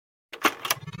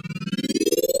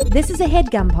This is a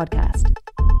HeadGum podcast.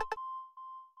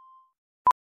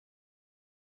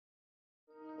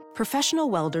 Professional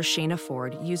welder Shayna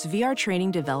Ford used VR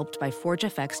training developed by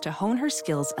ForgeFX to hone her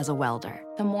skills as a welder.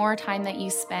 The more time that you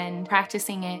spend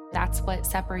practicing it, that's what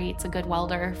separates a good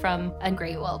welder from a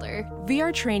great welder.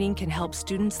 VR training can help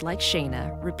students like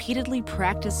Shayna repeatedly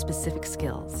practice specific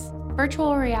skills.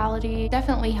 Virtual reality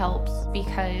definitely helps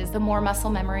because the more muscle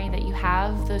memory that you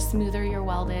have, the smoother your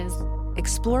weld is.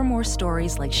 Explore more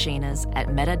stories like Shayna's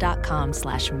at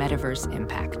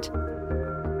meta.com/metaverseimpact.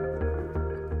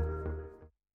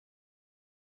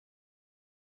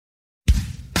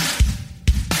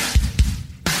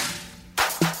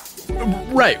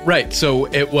 Right. So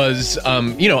it was,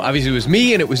 obviously it was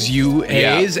me and it was you,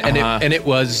 Hayes, and it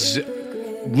was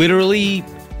literally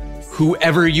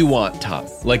whoever you want, Tom.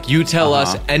 Like, you tell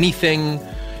us anything.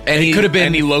 And it could have been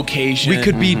any location. We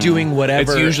could be doing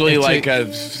whatever. It's usually like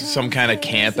some kind of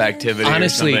camp activity.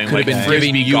 Honestly, or it could have been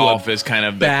frisbee giving you golf a is kind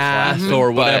of bath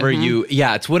or whatever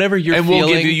it's whatever you're and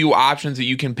feeling. we'll give you options that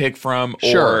you can pick from.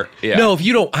 Sure. Yeah. No, if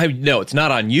you don't, it's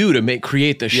not on you to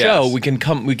create the show. Yes. We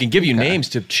can give you names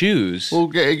to choose. Well,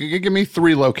 give me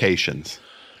 3 locations.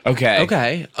 Okay.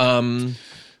 Okay.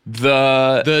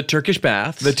 The Turkish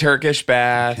baths. The Turkish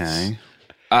baths. Okay.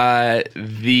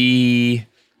 The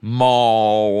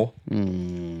mall.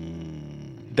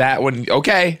 That one.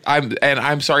 Okay.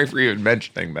 I'm sorry for even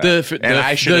mentioning that.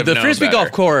 I should have the known frisbee better.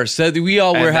 golf course. We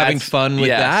all were having fun with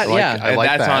that. I And like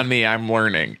that's that. on me. I'm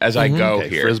learning as I go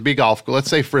here. Frisbee golf. Let's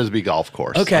say frisbee golf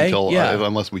course. Okay,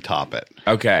 Unless we top it.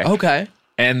 Okay.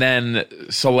 And then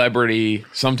celebrity,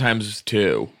 sometimes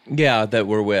 2. Yeah, that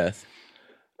we're with.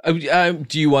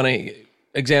 Do you want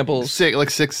examples?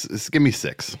 6. Give me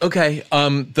 6. Okay.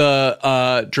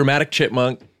 The dramatic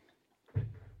chipmunk.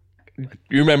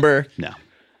 You remember? No.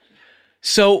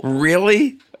 So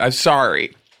Really? I'm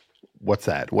sorry. What's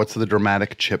that? What's the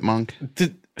dramatic chipmunk?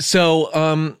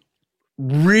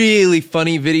 Really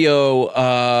funny video.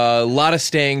 A lot of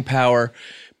staying power.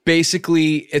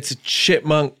 Basically, it's a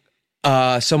chipmunk.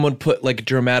 Someone put like a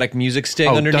dramatic music sting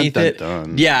underneath dun, it.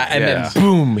 dun. Yeah, and then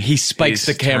boom, he spikes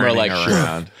He's the camera turning like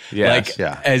around. Yes.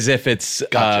 as if it's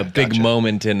a big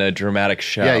moment in a dramatic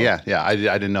show. Yeah. I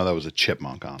didn't know that was a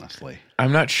chipmunk, honestly.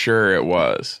 I'm not sure it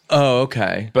was, Oh,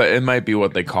 okay. but it might be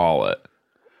what they call it.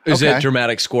 Is Okay. it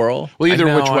dramatic squirrel? Well, either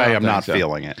No, which I way, don't I'm think not so.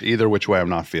 feeling it. Either which way, I'm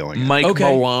not feeling it. Mike Okay.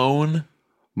 Malone.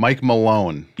 Mike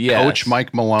Malone. Yes. Coach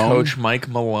Mike Malone. Coach Mike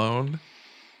Malone.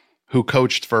 Who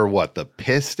coached for what? The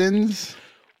Pistons?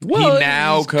 Well, He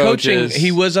now he's coaching. coaches-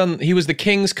 He was the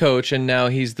Kings coach, and now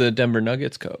he's the Denver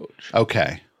Nuggets coach.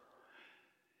 Okay.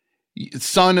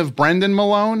 Son of Brendan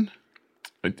Malone?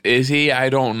 Is he? I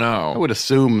don't I know. would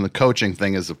assume the coaching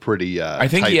thing is a pretty I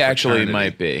think tight he actually fraternity.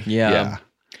 might be. Yeah.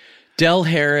 Del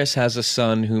Harris has a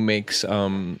son who makes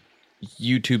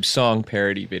YouTube song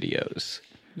parody videos.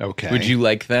 Okay. Would you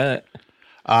like that?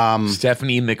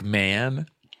 Stephanie McMahon.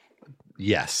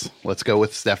 Yes. Let's go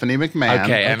with Stephanie McMahon.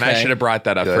 Okay, and I Okay. should have brought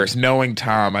that up Good. first. Knowing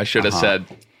Tom, I should have said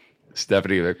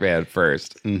Stephanie McMahon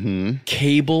first.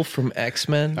 Cable from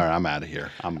X-Men. All right, I'm out of here.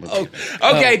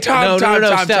 Okay, Tom.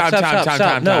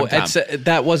 Stop. No, Tom.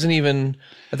 that wasn't even.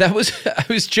 That was. I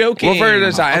was joking. We'll figure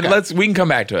this out, Okay. and we can come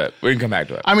back to it.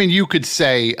 I mean, you could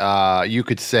say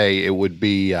it would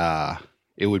be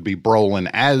Brolin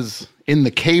as in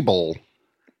the Cable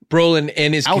Brolin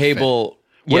in his outfit. cable.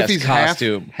 What yes, if he's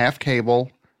costume. half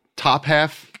Cable, top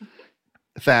half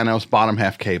Thanos, bottom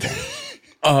half Cable?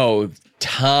 Oh,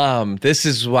 Tom, this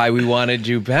is why we wanted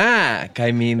you back.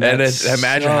 I mean, And that's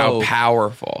imagine how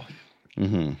powerful.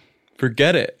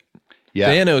 Forget it. Yeah.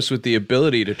 Thanos with the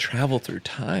ability to travel through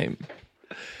time.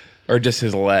 Or just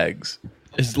his legs.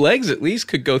 His legs at least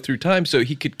could go through time so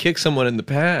he could kick someone in the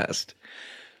past.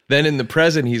 Then in the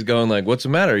present, he's going like, what's the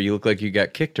matter? You look like you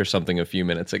got kicked or something a few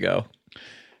minutes ago.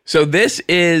 So this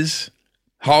is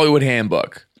Hollywood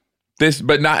Handbook. It's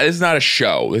not a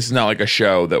show. This is not like a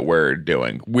show that we're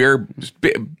doing.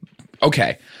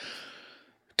 Okay.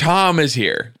 Tom is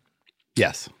here.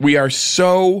 Yes. We are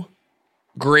so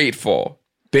grateful.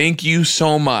 Thank you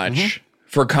so much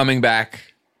for coming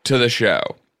back to the show.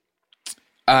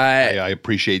 I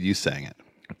appreciate you saying it.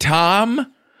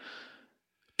 Tom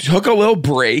took a little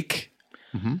break.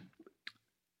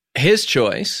 His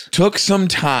choice. Took some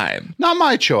time. Not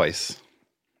my choice.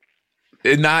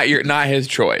 Not his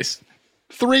choice.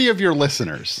 3 of your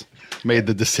listeners made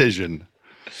the decision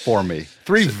for me.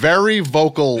 3 very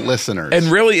vocal listeners. And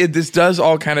really, this does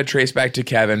all kind of trace back to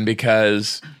Kevin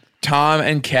because Tom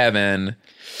and Kevin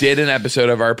did an episode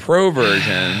of our pro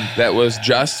version that was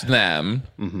just them.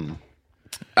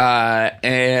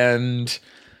 And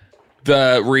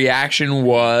the reaction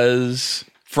was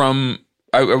from,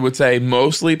 I would say,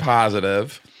 mostly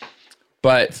positive,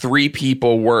 but 3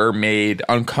 people were made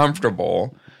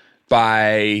uncomfortable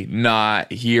by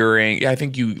not hearing. I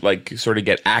think you like sort of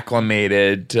get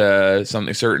acclimated to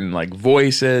something, certain like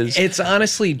voices. It's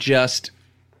honestly just,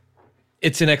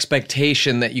 it's an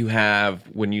expectation that you have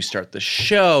when you start the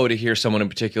show to hear someone in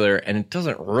particular, and it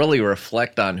doesn't really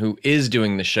reflect on who is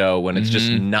doing the show when it's just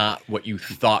not what you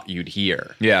thought you'd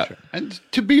hear. Yeah. Sure. And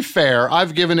to be fair,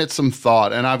 I've given it some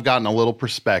thought and I've gotten a little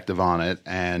perspective on it.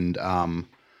 And from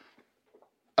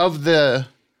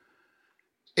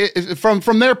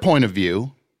their point of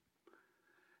view,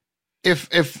 if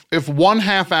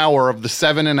 1/2 hour of the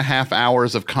 7.5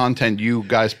 hours of content you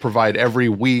guys provide every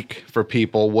week for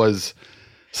people was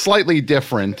slightly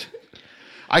different,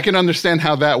 I can understand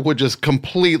how that would just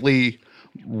completely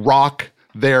rock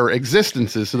their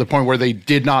existences to the point where they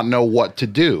did not know what to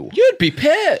do. You'd be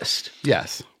pissed.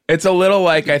 Yes. It's a little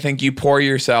like, I think you pour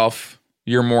yourself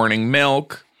your morning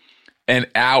milk and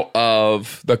out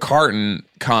of the carton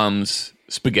comes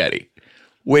spaghetti,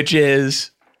 which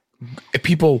is,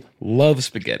 people love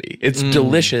spaghetti. It's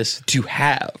delicious to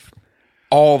have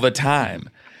all the time.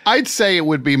 I'd say it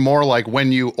would be more like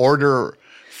when you order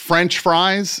French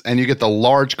fries and you get the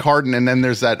large carton and then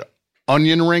there's that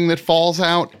onion ring that falls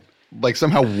out. Like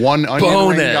somehow one onion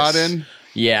ring got in.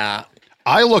 Yeah.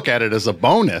 I look at it as a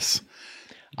bonus.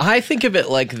 I think of it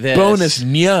like this. Bonus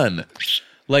nyan.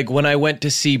 Like when I went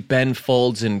to see Ben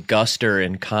Folds and Guster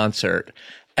in concert,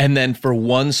 and then for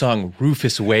one song,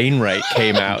 Rufus Wainwright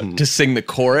came out to sing the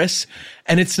chorus.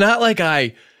 And it's not like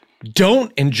I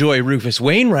don't enjoy Rufus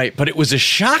Wainwright, but it was a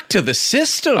shock to the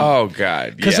system. Oh,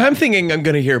 God. Because I'm thinking I'm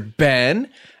going to hear Ben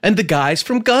and the guys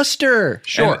from Guster.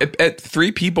 Sure. At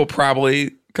 3 people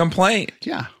probably complained.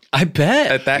 Yeah. I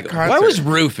bet. At that concert. Why was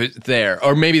Rufus there?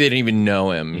 Or maybe they didn't even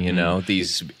know him, you know,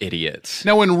 these idiots.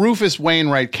 Now, when Rufus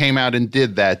Wainwright came out and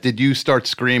did that, did you start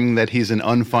screaming that he's an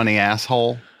unfunny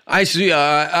asshole? I see.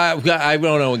 I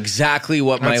don't know exactly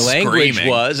what my language screaming.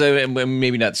 was.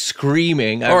 Maybe not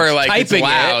screaming. I Or was like typing it's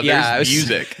loud. it. Yeah, There's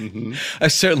music. I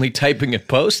was certainly typing and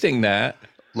posting that.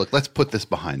 Look, let's put this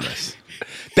behind us.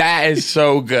 That is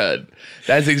so good.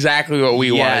 That's exactly what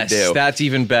we want to do. That's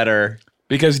even better.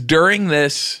 Because during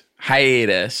this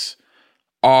hiatus,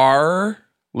 our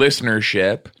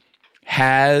listenership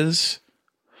has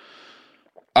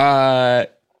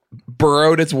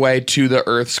burrowed its way to the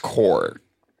Earth's core.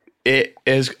 It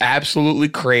is absolutely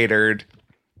cratered.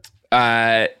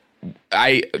 The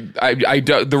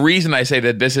reason I say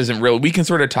that this isn't real, we can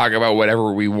sort of talk about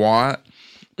whatever we want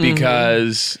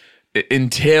because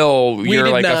until you're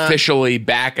like officially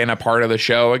back and a part of the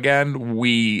show again,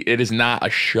 it is not a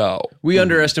show. We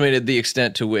underestimated the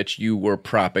extent to which you were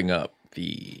propping up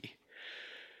the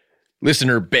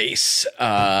listener base,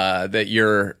 that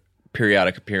your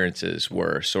periodic appearances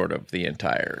were sort of the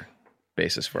entire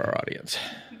basis for our audience.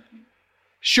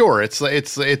 Sure, it's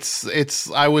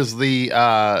I was the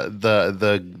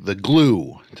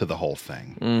glue to the whole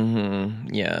thing.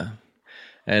 Mm-hmm. Yeah.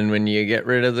 And when you get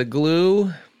rid of the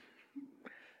glue,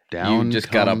 down you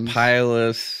just got a pile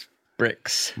of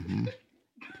bricks. Mm-hmm.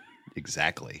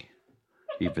 Exactly.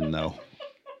 Even though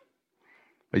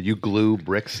you glue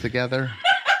bricks together?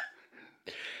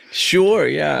 Sure,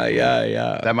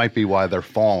 yeah. That might be why they're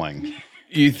falling.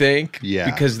 You think? Yeah.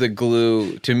 Because the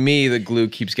glue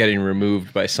keeps getting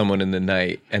removed by someone in the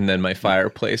night, and then my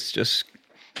fireplace just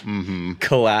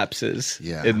collapses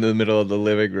in the middle of the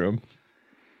living room.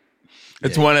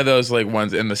 It's one of those like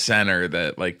ones in the center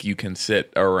that like you can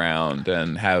sit around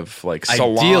and have like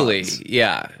salons. Ideally,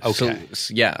 yeah. Okay.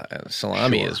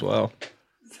 Salami as well.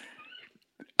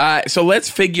 So let's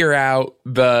figure out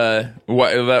the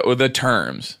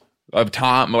terms of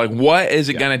Tom. Like, what is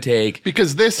it going to take?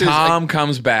 Because Tom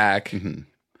comes back.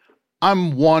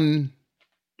 I'm one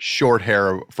short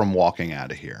hair from walking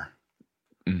out of here.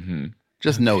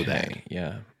 Just know that.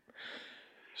 Yeah.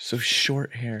 So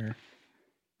short hair.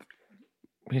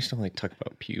 We just don't like talk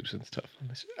about pubes and stuff.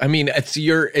 I mean, it's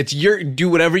your do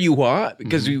whatever you want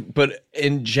because but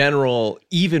in general,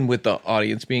 even with the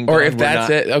audience being or gone, if that's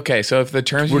it, okay. So if the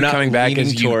terms we're coming back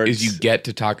is you get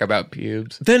to talk about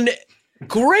pubes, then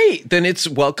great. Then it's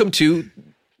welcome to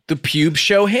the Pube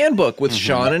Show Handbook with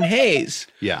Sean and Hayes.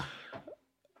 Yeah,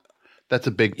 that's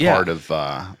a big part of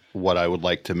what I would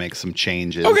like to make some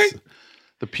changes. Okay,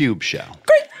 the Pube Show.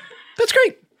 Great, that's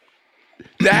great.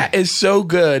 That is so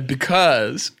good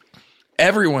because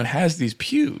everyone has these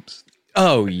pubes.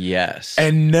 Oh, yes.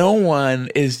 And no one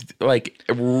is like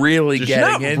really getting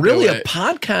into it. There's not really a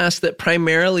podcast that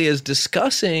primarily is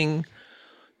discussing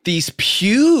these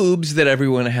pubes that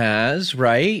everyone has,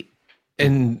 right?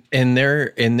 in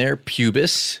their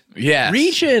pubis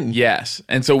region. Yes.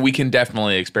 And so we can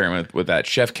definitely experiment with that.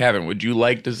 Chef Kevin, would you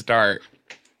like to start?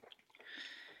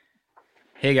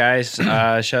 Hey guys,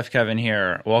 Chef Kevin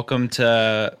here. Welcome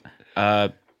to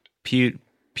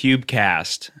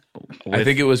Pubecast. I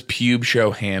think it was Pube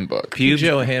Show Handbook. Pube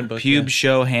Show Handbook. Pube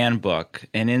Show Handbook,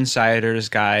 an insider's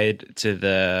guide to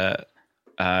the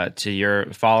to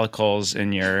your follicles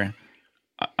in your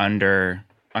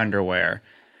underwear.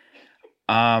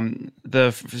 On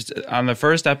the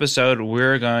first episode,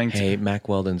 we're going to. Hey, Mac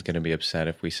Weldon's going to be upset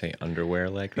if we say underwear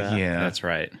like that. Yeah, that's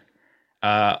right.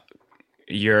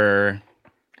 Your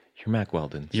Mac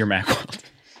Weldon's. Your Mac Weldon.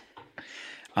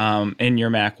 In your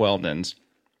Mac Weldon's.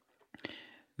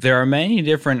 There are many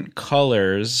different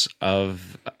colors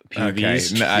of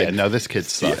pubes. Okay. No, this kid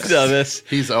sucks.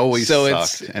 He's always So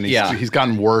sucked, and he's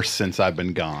gotten worse since I've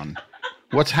been gone.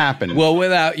 What's happened? Well,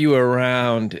 without you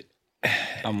around,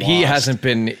 he lost. hasn't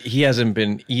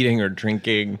been eating or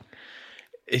drinking.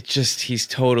 It just he's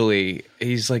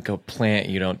like a plant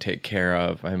you don't take care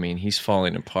of. I mean, he's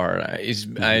falling apart.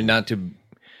 Not to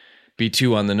be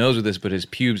too on the nose with this, but his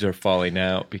pubes are falling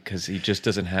out because he just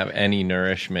doesn't have any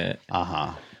nourishment.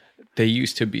 They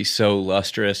used to be so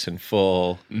lustrous and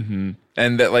full. Mm-hmm.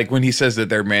 And that, like, when he says that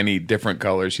there are many different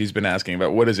colors, he's been asking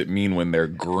about what does it mean when they're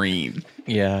green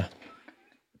Yeah.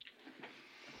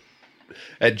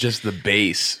 at just the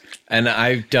base. And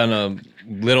I've done a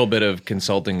little bit of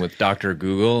consulting with Dr.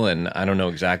 Google, and I don't know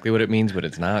exactly what it means, but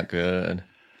it's not good.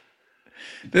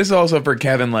 This is also for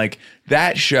Kevin, like,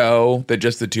 that show that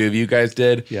just the two of you guys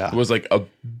did was like a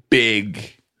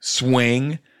big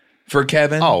swing for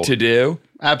Kevin to do.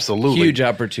 Absolutely. Huge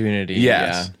opportunity.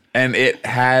 Yes. Yeah. And it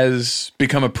has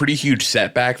become a pretty huge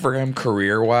setback for him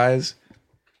career-wise.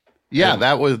 Yeah,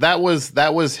 that was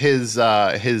his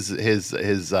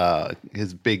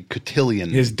big cotillion,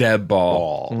 his Deb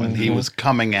ball. And he was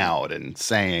coming out and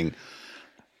saying,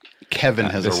 "Kevin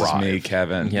has this arrived." This is me,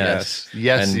 Kevin. Yes,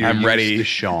 and I'm used ready to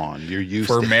Sean. You're used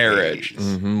for to marriage.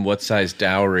 Mm-hmm. What size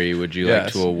dowry would you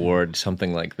like to award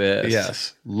something like this?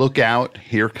 Yes. Look out!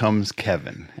 Here comes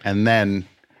Kevin, and then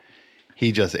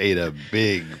he just ate a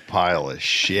big pile of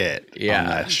shit on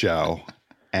that show,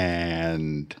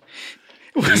 and.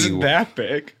 It wasn't that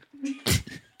big.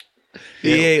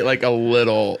 He ate like a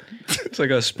little. It's like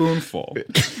a spoonful.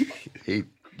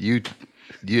 You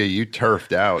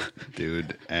turfed out,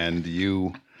 dude, and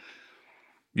you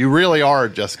really are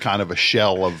just kind of a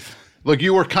shell of. Look,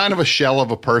 you were kind of a shell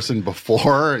of a person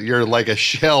before. You're like a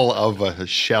shell of a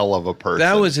person.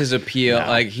 That was his appeal. Yeah.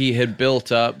 Like he had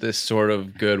built up this sort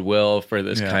of goodwill for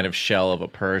this kind of shell of a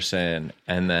person,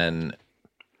 and then.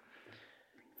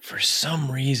 For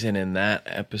some reason in that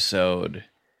episode,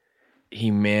 he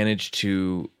managed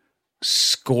to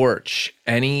scorch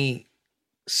any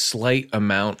slight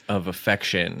amount of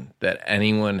affection that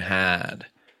anyone had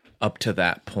up to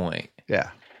that point. Yeah.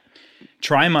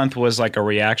 Tri-month was like a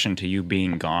reaction to you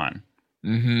being gone.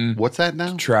 Mm-hmm. What's that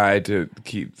now? Tried to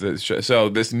keep the show.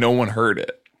 So no one heard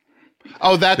it.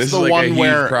 Oh, that's this the is like one a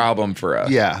where huge problem for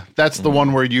us. Yeah, that's the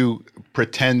one where you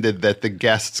pretended that the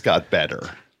guests got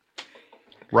better.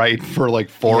 Right, for like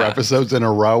 4 episodes in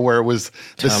a row, where it was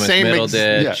the Thomas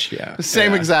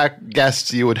same exact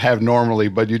guests you would have normally,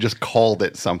 but you just called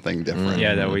it something different.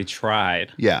 Yeah, that we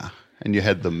tried. Yeah, and you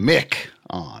had the Mick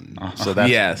on, so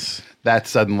that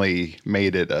suddenly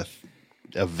made it a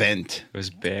event. It was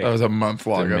big. That was a month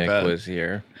long the event. Mick was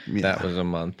here. Yeah. That was a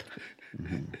month.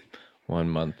 1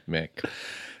 month Mick.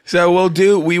 So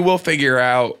we will figure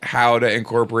out how to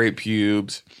incorporate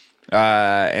pubes.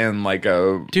 In like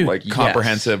a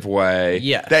comprehensive way.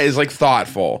 Yeah, that is like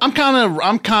thoughtful. I'm kind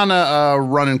of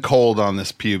running cold on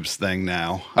this pubes thing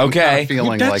now. Okay, I'm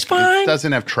feeling that's like fine. It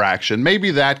doesn't have traction.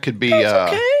 Maybe that could be.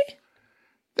 Okay.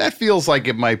 That feels like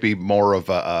it might be more of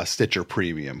a Stitcher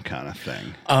Premium kind of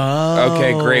thing. Oh,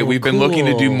 okay, great. We've been looking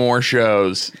to do more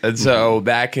shows, and so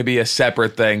that could be a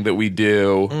separate thing that we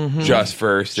do just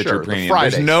for Stitcher Premium.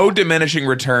 There's no diminishing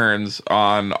returns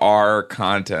on our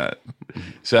content.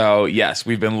 So, yes,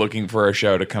 we've been looking for a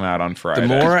show to come out on Friday. The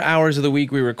more hours of the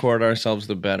week we record ourselves,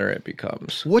 the better it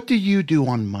becomes. What do you do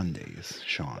on Mondays,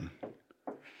 Sean?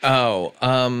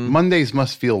 Mondays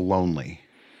must feel lonely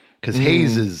because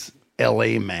Hayes is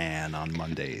LA man on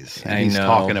Mondays. And he's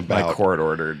talking about my court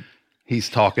ordered. He's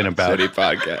talking about City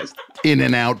podcast,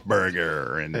 In-N-Out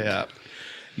Burger, and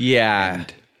yeah.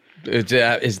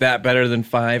 Is that better than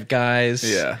Five Guys?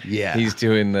 Yeah. He's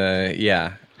doing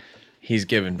He's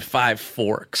given 5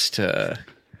 forks to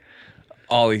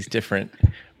all these different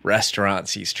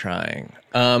restaurants he's trying.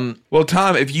 Well,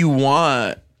 Tom, if you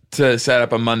want to set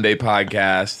up a Monday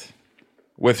podcast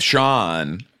with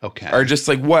Sean, Okay. Or just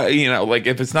like what, like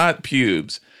if it's not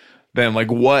pubes, then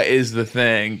like what is the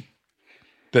thing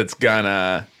that's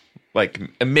gonna like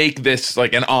make this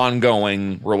like an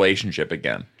ongoing relationship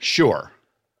again? Sure.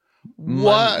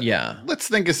 What? Yeah. Let's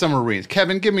think of some arenas.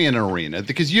 Kevin, give me an arena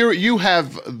because you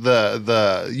have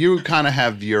you kind of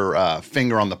have your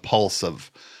finger on the pulse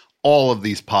of all of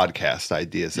these podcast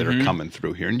ideas that are coming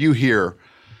through here, and you hear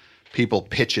people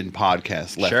pitching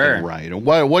podcasts left and right. And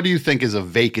what do you think is a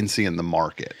vacancy in the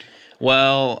market?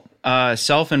 Well,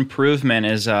 self-improvement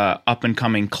is a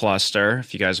up-and-coming cluster,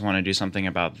 if you guys want to do something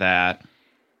about that.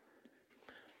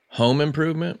 Home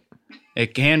improvement?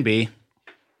 It can be.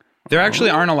 There actually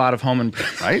aren't a lot of home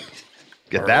improvement. Right?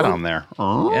 Get that on there.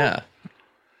 Yeah.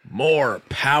 More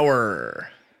power.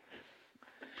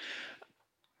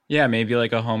 Yeah, maybe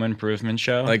like a home improvement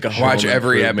show. Like a Watch home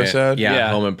every improvement- episode? Yeah,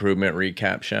 home improvement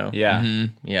recap show. Yeah.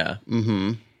 Yeah.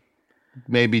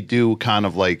 Maybe do kind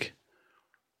of like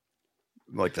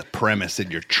the premise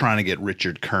that you're trying to get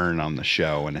Richard Kern on the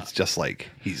show, and it's just like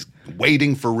he's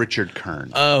waiting for Richard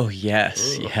Kern. Oh,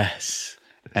 yes. Yes.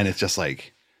 And it's just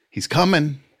like, he's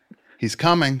coming,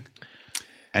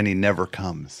 and he never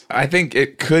comes. I think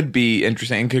it could be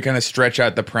interesting and could kind of stretch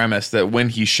out the premise that when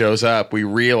he shows up, we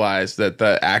realize that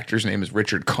the actor's name is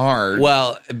Richard Karn.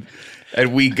 Well,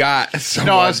 and we got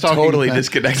someone totally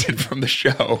disconnected from the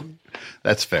show.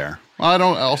 That's fair. Well, I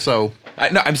don't also...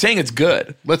 No, I'm saying it's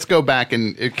good. Let's go back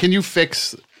and... Can you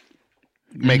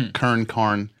make Kern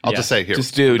Karn? I'll just say here.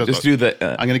 Just do the...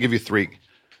 I'm going to give you 3.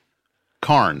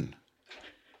 Karn.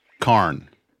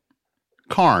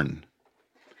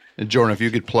 And Jordan, if you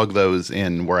could plug those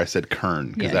in where I said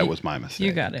Kern, because that was my mistake.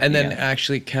 You got it. and then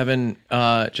actually, Kevin,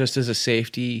 just as a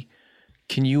safety,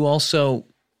 can you also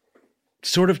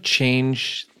sort of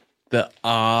change the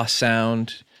ah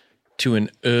sound to an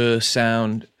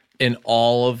sound in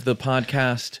all of the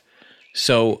podcast?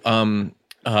 So,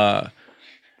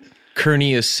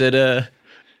 Kerniacida,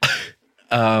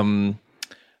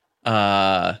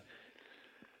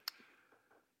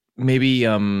 maybe,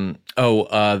 the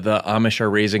Amish are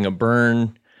raising a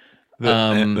burn.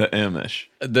 The Amish.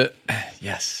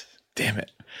 Yes. Damn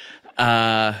it.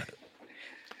 Let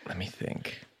me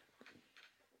think.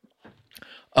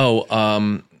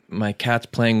 My cat's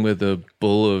playing with a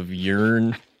bowl of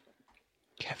urine.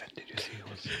 Kevin, did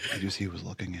you see who was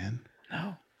looking in?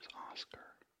 No. It was Oscar.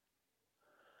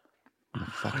 From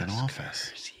the fucking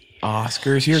office.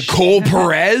 Oscar's here. Cole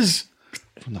Perez?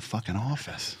 From the fucking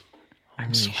office.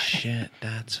 Holy shit,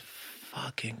 that's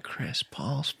fucking Chris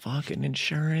Paul's fucking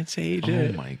insurance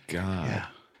agent. Oh my God. Yeah.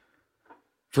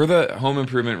 For the home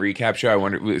improvement recap show, I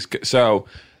wonder, so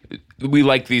we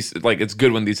like these, like it's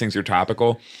good when these things are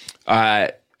topical.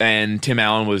 And Tim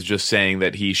Allen was just saying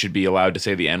that he should be allowed to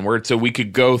say the N-word. So we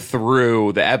could go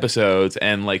through the episodes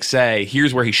and like say,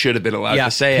 here's where he should have been allowed to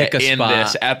say it in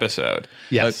this episode.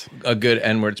 Yes. A good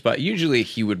N-word spot. Usually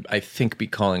he would, I think, be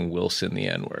calling Wilson the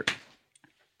N-word.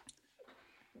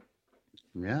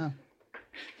 Yeah.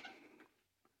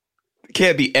 It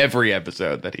can't be every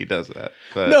episode that he does that.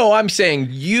 But. No, I'm saying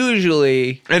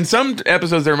usually. And some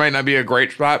episodes there might not be a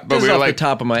great spot, but This is we're off the like,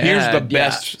 top of my here's head, the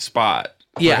best spot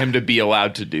for him to be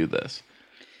allowed to do this.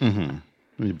 You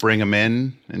bring him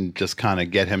in and just kind of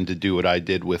get him to do what I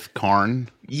did with Karn.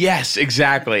 Yes,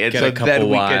 exactly. And Get so a couple then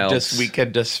wilds. we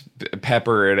could just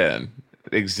pepper it in.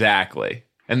 Exactly.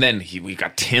 And then we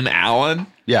got Tim Allen.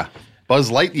 Yeah.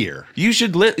 Buzz Lightyear. You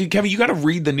should Kevin, you got to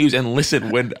read the news and listen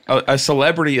when a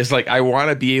celebrity is like, I want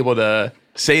to be able to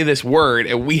say this word,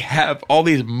 and we have all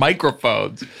these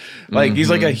microphones. Like he's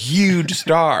like a huge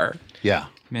star. Yeah.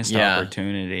 Missed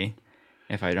opportunity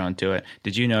if I don't do it.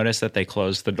 Did you notice that they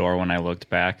closed the door when I looked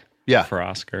back? Yeah. For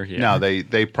Oscar? Yeah. No,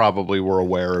 they probably were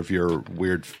aware of your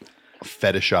weird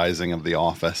fetishizing of The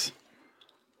Office.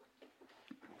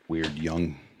 Weird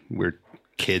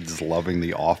kids loving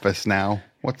The Office now.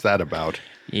 What's that about?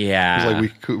 Yeah. It's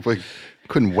like we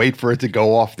couldn't wait for it to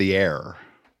go off the air.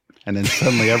 And then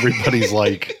suddenly everybody's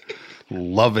like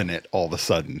loving it all of a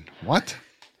sudden. What?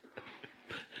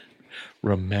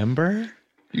 Remember?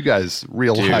 You guys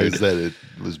realize that it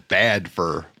was bad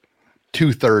for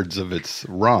 2/3 of its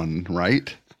run,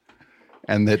 right?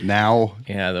 And that now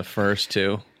Yeah, the first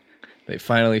two. They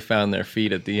finally found their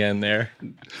feet at the end there.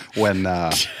 when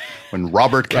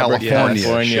Robert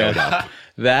California showed up.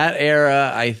 That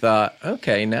era, I thought,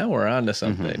 okay, now we're on to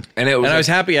something. And I was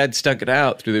happy I'd stuck it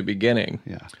out through the beginning.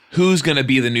 Yeah. Who's going to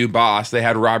be the new boss? They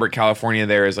had Robert California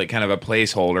there as like kind of a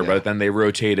placeholder, but then they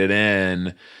rotated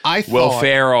in Will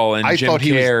Ferrell and Jim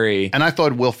Carrey. And I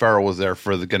thought Will Ferrell was there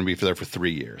going to be there for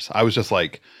 3 years. I was just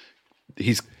like,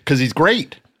 he's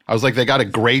great. I was like, they got a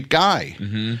great guy.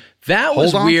 That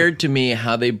was Hold on. weird to me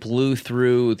how they blew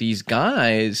through these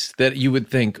guys that you would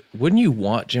think, wouldn't you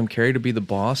want Jim Carrey to be the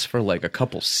boss for like a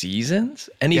couple seasons?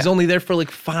 And he's only there for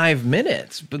like 5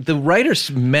 minutes. But the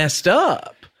writers messed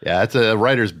up. Yeah, the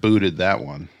writers booted that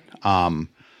one.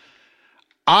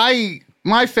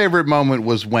 My favorite moment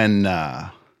was when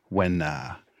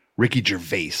Ricky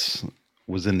Gervais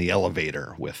was in the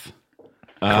elevator with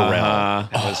Carell.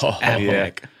 It was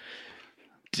epic.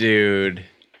 Dude,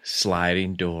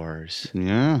 sliding doors.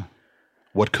 Yeah.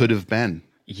 What could have been?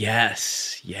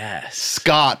 Yes.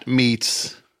 Scott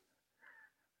meets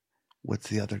what's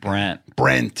the other guy?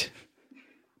 Brent.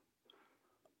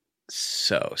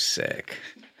 So sick.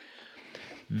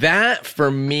 That,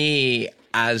 for me,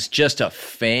 as just a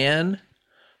fan,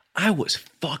 I was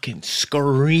fucking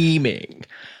screaming.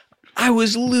 I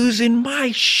was losing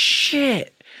my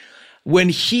shit.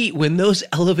 When those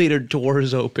elevator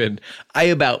doors opened, I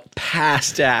about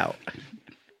passed out.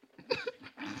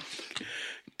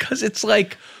 Because it's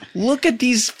like, look at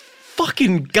these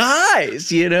fucking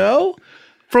guys, you know?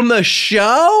 From the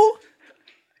show?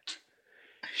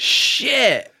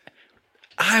 Shit.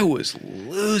 I was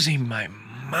losing my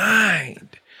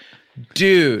mind.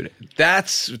 Dude,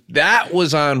 that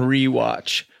was on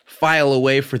rewatch. File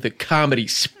away for the comedy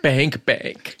spank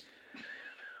bank.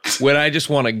 When I just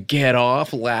want to get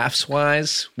off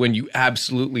laughs-wise, when you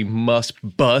absolutely must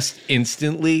bust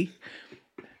instantly,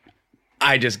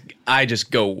 I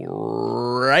just go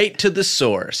right to the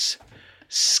source.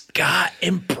 Scott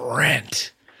and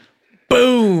Brent.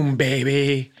 Boom,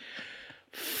 baby.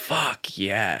 Fuck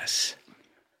yes.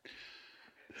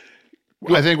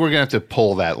 I think we're gonna have to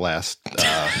pull that last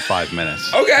 5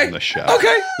 minutes. Okay. On the show.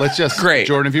 Okay. Let's just Great.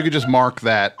 Jordan, if you could just mark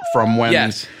that from when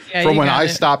Yes. Yeah, from you when got I it.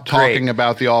 stopped talking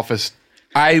about The Office.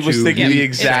 I was thinking the Yeah,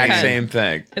 exact it's same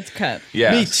thing. It's cut.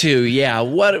 Yeah. Me too. Yeah.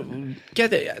 What?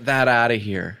 Get that out of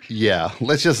here. Yeah,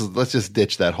 let's just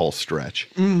ditch that whole stretch.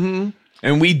 And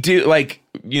we do, like,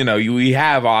 you know, we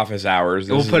have office hours.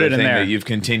 This We'll is put the it in thing there. that you've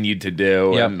continued to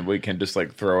do, Yep. and we can just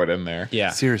like throw it in there.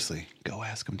 Yeah. Seriously, go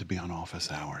ask him to be on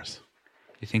office hours.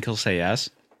 You think he'll say yes?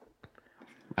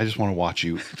 I just want to watch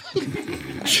you.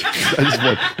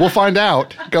 We'll find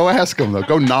out. Go ask him though.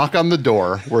 Go knock on the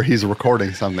door where he's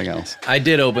recording something else. I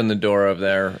did open the door of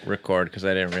their record because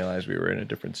I didn't realize we were in a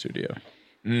different studio.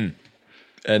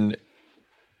 And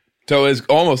So it's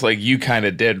almost like you kind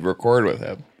of did record with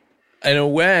him. in a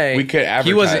way, We could advertise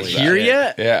he wasn't that. here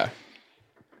yet, Yeah.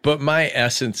 but my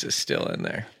essence is still in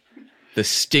there. The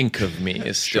stink of me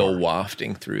is still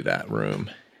wafting through that room.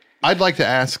 I'd like to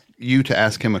ask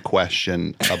him a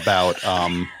question about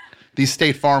these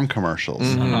State Farm commercials.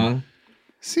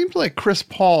 Seems like Chris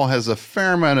Paul has a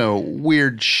fair amount of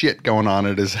weird shit going on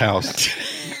at his house.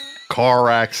 Car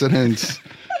accidents,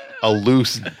 a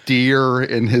loose deer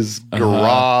in his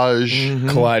garage.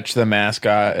 Clutch, the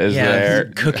mascot, is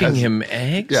there. Cooking him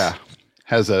eggs. Yeah,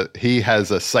 he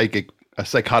has a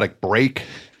psychotic break.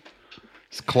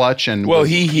 It's Clutch and Well,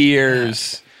 he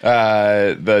hears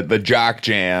the jock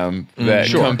jam that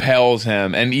compels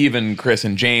him, and even Chris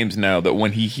and James know that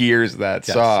when he hears that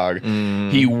song,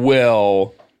 he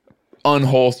will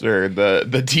unholster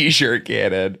the t-shirt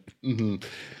cannon,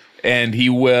 and he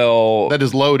will that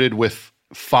is loaded with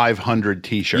 500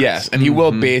 t-shirts. yes, and he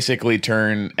will basically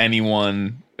turn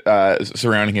anyone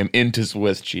surrounding him into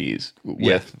Swiss cheese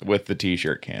with the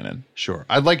t-shirt cannon. Sure.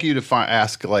 I'd like you to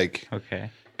ask like Okay.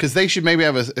 because they should maybe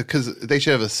have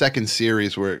a second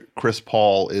series where Chris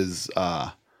Paul is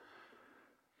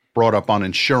brought up on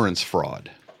insurance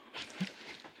fraud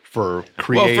for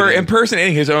creating. Well, for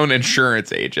impersonating his own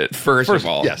insurance agent, first of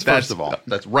all. Yes, first of all,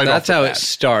 that's right. That's off the how bat. it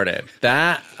started.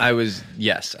 That I was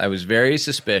very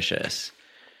suspicious.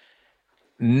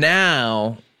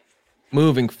 Now,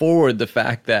 moving forward, the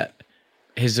fact that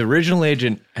his original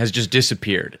agent has just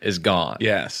disappeared, is gone.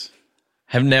 Yes.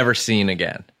 Have never seen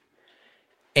again.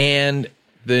 And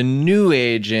the new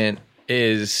agent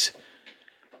is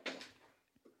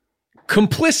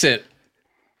complicit.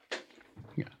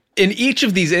 In each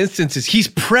of these instances, he's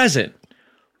present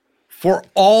for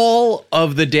all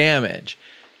of the damage.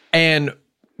 And,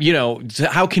 you know,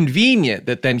 how convenient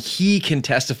that then he can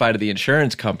testify to the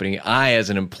insurance company. I, as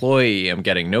an employee, am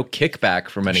getting no kickback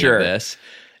from any Sure. of this.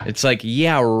 It's like,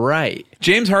 yeah, right.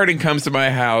 James Harding comes to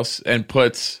my house and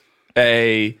puts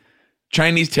a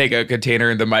Chinese takeout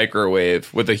container in the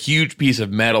microwave with a huge piece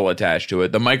of metal attached to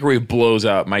it. The microwave blows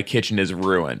up. My kitchen is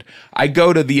ruined. I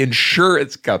go to the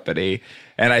insurance company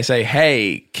and I say,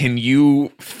 "Hey, can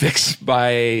you fix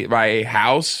my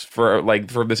house for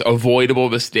this avoidable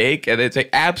mistake?" And they say,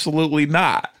 "Absolutely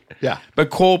not." Yeah. But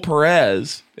Cole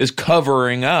Perez is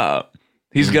covering up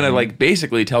He's gonna like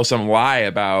basically tell some lie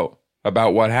about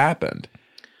what happened.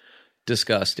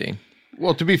 Disgusting.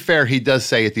 Well, to be fair, he does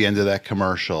say at the end of that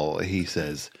commercial, he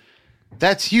says,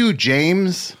 "That's you,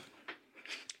 James."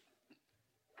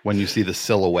 When you see the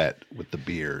silhouette with the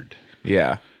beard.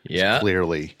 Yeah. Yeah.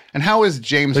 Clearly. And how is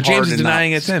James But James Harden is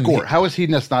denying not it's him. score? How is he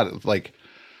just not like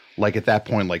at that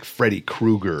point like Freddy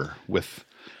Krueger with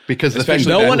because the Especially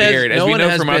thing, that one has- beard. As no we one know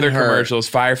has from been other hurt. commercials,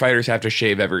 firefighters have to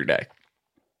shave every day.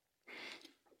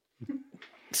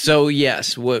 So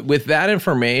yes, with that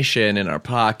information in our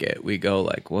pocket, we go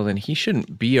like, well, then he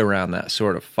shouldn't be around that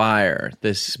sort of fire,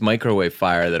 this microwave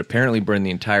fire that apparently burned the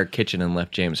entire kitchen and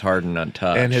left James Harden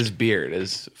untouched. And his beard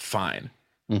is fine.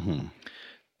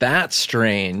 That's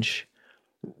strange.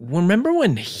 Remember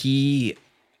when he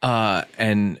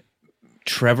and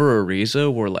Trevor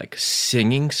Ariza were like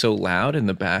singing so loud in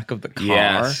the back of the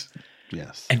car?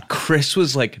 yes. And Chris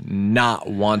was like not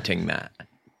wanting that.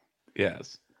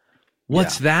 Yes.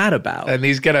 What's that about? And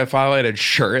he's going to file an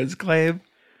insurance claim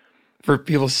for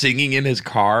people singing in his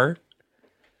car.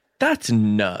 That's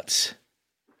nuts.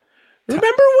 Remember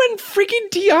when freaking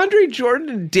DeAndre Jordan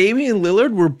and Damian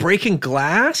Lillard were breaking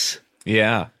glass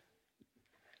Yeah.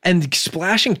 and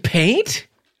splashing paint?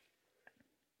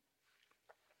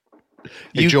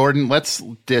 Hey, Jordan, let's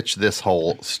ditch this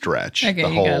whole stretch. Okay, the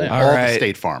you whole got it. all All the right.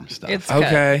 State Farm stuff. It's cut.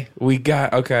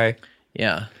 Okay.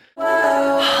 Yeah.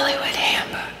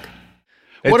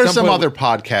 What are At some point- other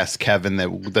podcasts, Kevin,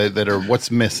 that are what's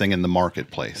missing in the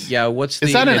marketplace? Yeah, what's the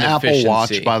Is that an Apple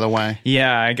Watch, inefficiency? by the way?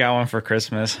 Yeah, I got one for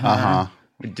Christmas.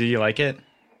 Do you like it?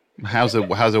 How's it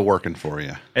working for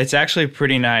you? It's actually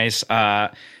pretty nice.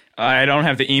 I don't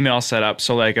have the email set up,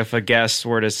 so like if a guest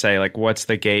were to say like what's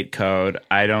the gate code,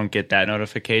 I don't get that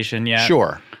notification yet.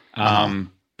 Sure.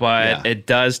 But it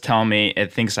does tell me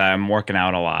it thinks I'm working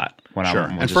out a lot when Sure.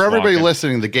 I'm And just for everybody walking.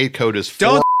 listening, the gate code is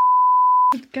Don't- 4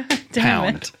 God damn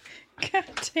pound. it.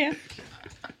 God damn.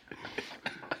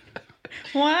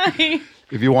 Why?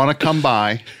 If you want to come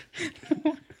by,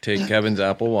 Take Kevin's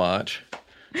Apple Watch.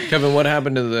 Kevin, what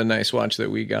happened to the nice watch that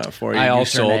we got for you? I You alternate.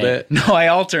 sold it? No, I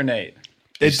alternate.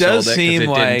 It does seem it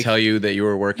like didn't tell you that you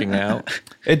were working out.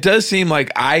 it does seem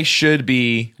like I should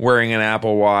be wearing an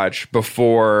Apple Watch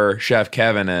before Chef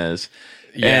Kevin is.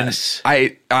 Yes.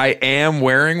 And I am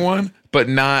wearing one, but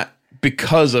not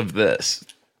because of this.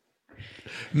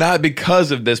 Not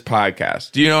because of this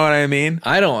podcast. Do you know what I mean?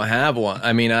 I don't have one.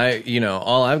 I mean,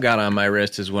 all I've got on my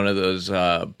wrist is one of those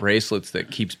bracelets that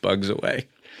keeps bugs away.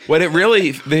 What it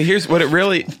really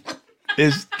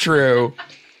is true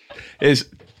is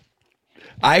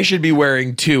I should be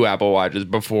wearing 2 Apple Watches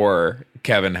before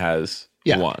Kevin has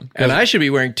one. And I should be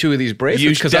wearing 2 of these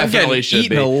bracelets because I'm definitely getting should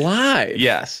eaten be. alive.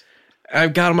 Yes.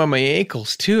 I've got them on my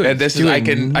ankles too. And this It's is I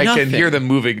doing can hear nothing. them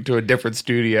moving to a different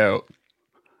studio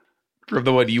from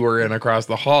the one you were in across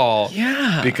the hall.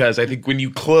 Yeah. Because I think when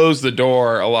you close the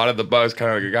door, a lot of the bugs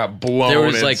kind of got blown There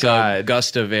was like inside. a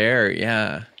gust of air.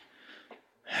 Yeah.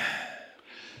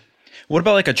 What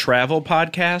about like a travel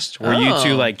podcast where you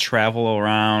two like travel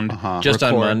around Just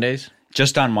on record- Mondays.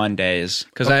 Just on Mondays.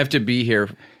 Because I have to be here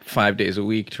 5 days a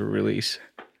week to release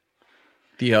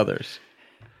the others.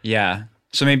 Yeah.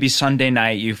 So maybe Sunday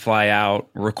night you fly out,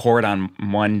 record on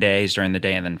Mondays during the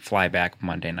day, and then fly back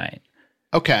Monday night.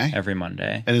 okay. Every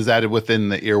Monday. And is that within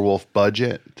the Earwolf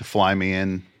budget to fly me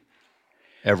in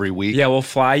every week? Yeah, we'll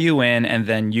fly you in, and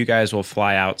then you guys will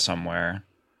fly out somewhere,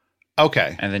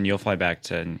 Okay. and then you'll fly back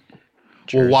to.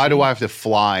 Well, why do I have to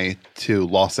fly to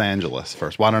Los Angeles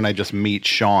first? Why don't I just meet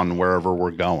Sean wherever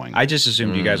we're going? I just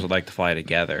assumed you guys would like to fly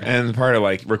together. and part of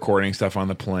like recording stuff on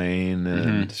the plane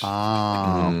and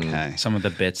Okay. Some of the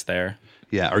bits there.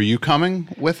 Yeah. Are you coming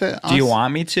with it? Do you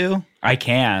want me to? I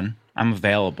can. I'm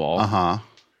available. Uh-huh.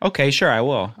 Okay, sure, I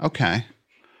will. Okay.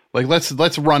 Like let's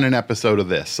run an episode of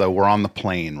this. So we're on the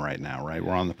plane right now, right?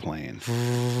 We're on the plane.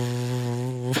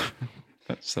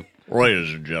 That's the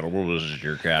Ladies and gentlemen, this is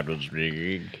your captain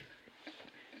speaking.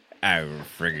 I'm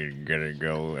freaking gonna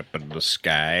go up in the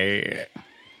sky.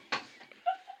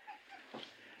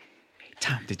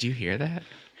 Tom, did you hear that?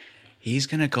 He's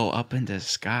gonna go up into the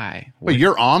sky. Wait,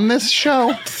 you're on this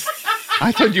show?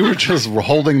 I thought you were just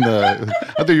holding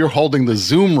the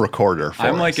Zoom recorder for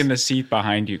I'm us. like in the seat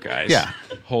behind you guys. Yeah.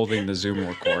 Holding the Zoom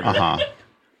recorder. Uh-huh.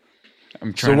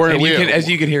 I'm So trying we're, and we, as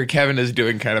you can hear, Kevin is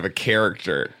doing kind of a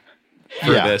character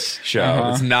for Yeah. this show.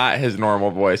 It's not his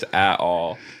normal voice at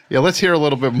all. yeah, let's hear a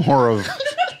little bit more of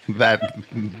that,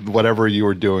 whatever you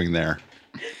were doing there.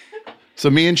 So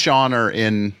me and Sean are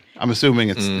in, I'm assuming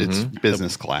it's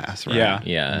business class, right? Yeah.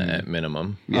 Yeah, at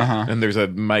minimum. And there's a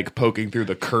mic poking through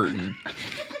the curtain.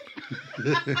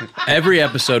 Every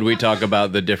episode we talk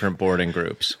about the different boarding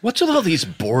groups. What's with all these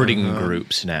boarding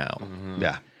groups now?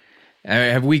 Yeah.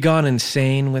 Have we gone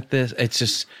insane with this? It's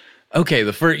just okay.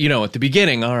 The first, at the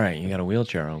beginning, all right, you got a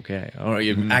wheelchair, okay. All right,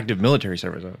 you have active military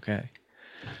service, okay.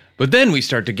 But then we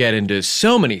start to get into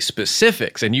so many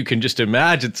specifics, and you can just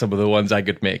imagine some of the ones I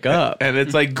could make up. And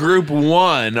it's like group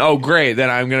 1. Oh, great.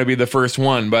 Then I'm going to be the first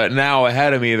one. But now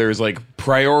ahead of me, there's like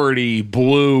priority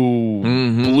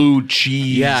blue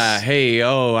cheese. Yeah. Hey,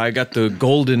 I got the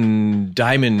golden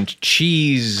diamond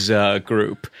cheese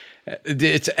group.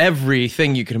 It's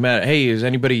everything you can imagine. Hey, is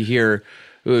anybody here?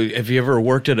 Have you ever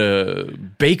worked at a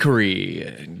bakery?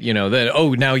 Then,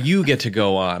 now you get to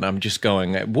go on. I'm just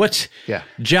going, what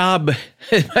job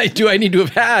do I need to have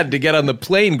had to get on the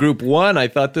plane? Group 1? I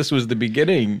thought this was the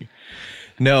beginning.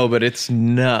 No, but it's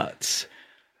nuts.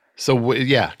 So,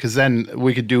 because then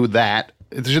we could do that.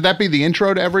 Should that be the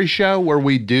intro to every show where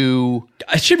we do?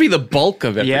 It should be the bulk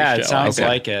of every show. Yeah, it sounds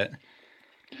like it.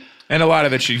 And a lot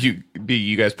of it should be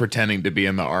you guys pretending to be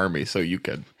in the army so you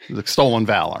could The stolen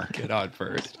valor. get on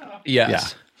first. Yes.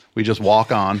 Yeah. We just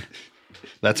walk on.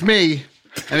 That's me.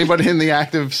 Anybody in the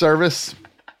active service?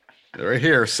 They're right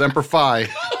here. Semper Fi.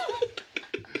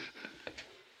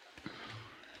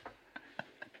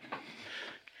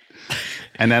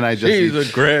 And then I just... He's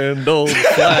a grand old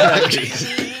flag.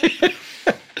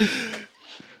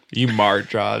 You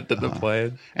march on to the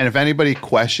plane. And if anybody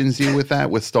questions you with that,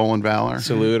 with stolen valor,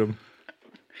 Salute him.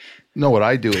 no, what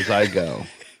I do is I go,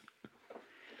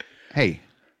 hey,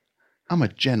 I'm a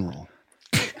general.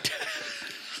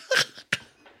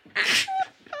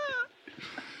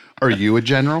 Are you a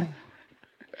general?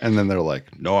 And then they're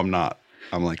like, no, I'm not.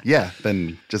 I'm like, yeah,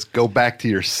 then just go back to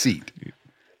your seat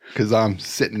because I'm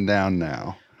sitting down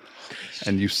now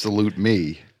and you salute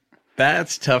me.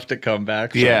 That's tough to come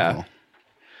back from. Yeah.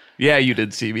 Yeah, you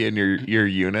did see me in your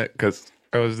unit because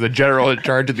I was the general in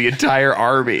charge of the entire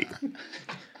army.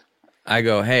 I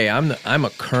go, hey, I'm a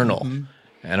colonel,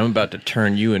 and I'm about to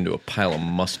turn you into a pile of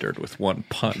mustard with one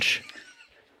punch.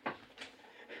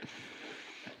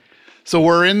 So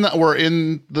we're on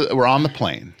the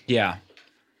plane. Yeah.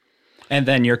 And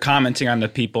then you're commenting on the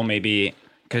people, maybe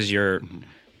because your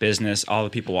business, all the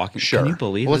people walking. Sure. Can you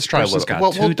believe Let's this try a person's little. got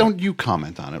Well, two don't you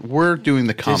comment on it. We're doing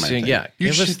the commenting. Yeah, You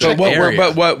give us should the check area.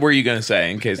 But what were you going to say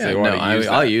in case they want to use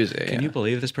I'll that? use it. Can you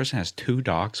believe this person has 2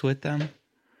 dogs with them?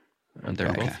 And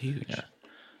they're both huge. Yeah.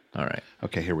 All right.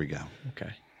 Okay, here we go.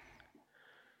 Okay.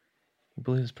 You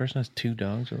believe this person has 2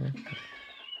 dogs with them?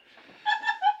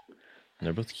 And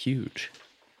they're both huge.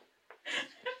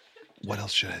 What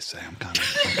else should I say? I'm kind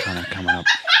of coming up.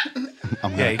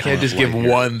 Yeah, you can't just give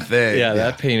one thing. Yeah,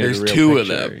 that painted There's a real 2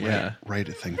 picture. of them. Yeah. Write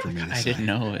a thing for me to I say. didn't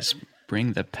know is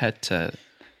bring the pet to.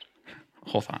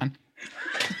 Hold on.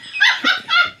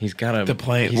 He's got a The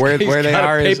plane. he's- Where he's they got a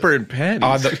are is paper and pen.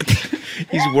 on the.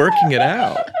 He's working it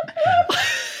out.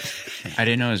 I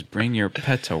didn't know is bring your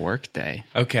pet to work day.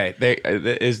 Okay,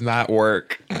 it is not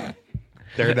work.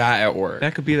 They're not at work.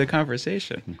 That could be the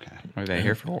conversation. Okay. Are they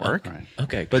here for work? All right.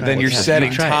 Okay, But then you're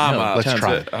setting Try it. Tom No, up. let's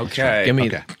try it. Okay. Give me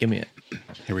Okay. give me it.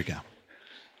 Here we go.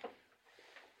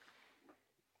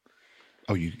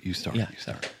 Oh, you start. Yeah, You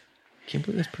start. Can't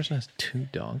believe this person has 2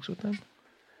 dogs with them.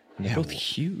 And they're Yeah, both well-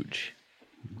 huge.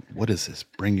 What is this?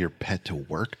 Bring your pet to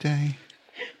work day?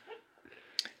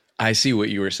 I see what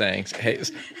you were saying,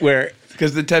 Hayes. Where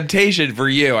Because the temptation for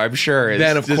you, I'm sure, is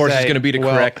then of to course say, it's going to be to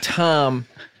well, correct Tom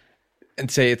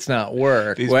and say it's not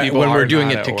work. These When people we're are doing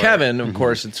not it at to work. Kevin, of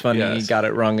course, it's funny Yes. he got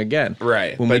it wrong again.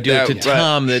 Right. When we But do it to that- but-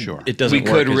 Tom, that Sure. it doesn't we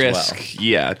could work risk, as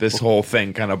well. this whole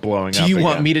thing kind of blowing up. Do you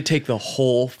want again. me to take the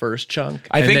whole first chunk?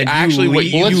 I and think then you actually what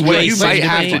leave- you- Let's what do it. you might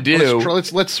have to do-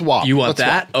 Let's swap. You want Let's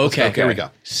that? swap. Let's Okay. go. Here we go.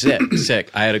 Sick.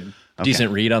 I had a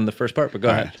decent read on the first part, but go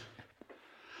All ahead. right.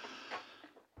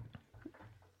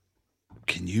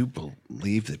 Can you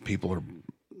believe that people are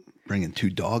bringing 2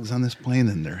 dogs on this plane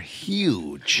and they're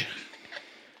huge?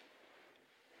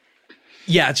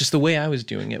 Yeah, it's just the way I was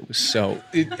doing it was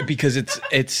because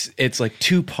it's like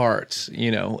 2 parts,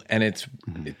 and it's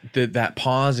that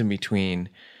pause in between.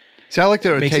 See, I like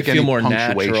to Makes take it feel any more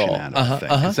punctuation natural. out of the thing.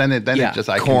 'Cause then it Yeah. just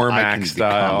I can Cormac become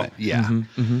style. it. Yeah.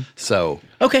 So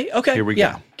Okay. Here we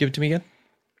yeah. go. Give it to me again.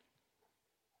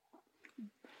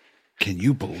 can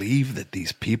you believe that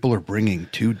these people are bringing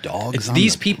 2 dogs? It's on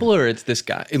these the people or it's this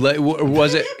guy? Or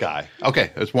was it? guy?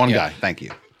 Okay, it's one Yeah. guy. Thank you.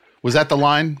 Was that the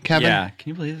line, Kevin? Yeah. Can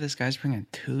you believe this guy's bringing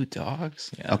 2 dogs?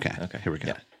 Yeah, Okay, here we go.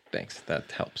 Yeah, thanks.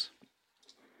 That helps.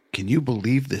 Can you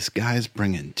believe this guy's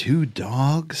bringing 2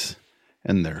 dogs,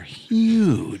 and they're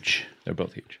huge, They're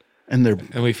both huge. and they're.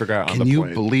 And we forgot on Can the you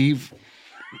point. believe?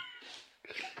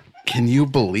 Can you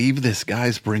believe this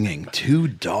guy's bringing 2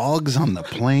 dogs on the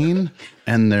plane?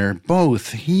 And they're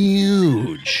both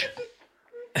huge.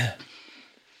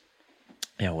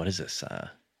 Yeah, what is this?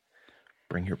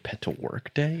 Bring your pet to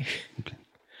work day? Okay.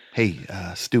 Hey,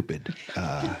 stupid.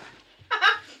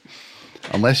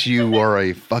 Unless you are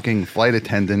a fucking flight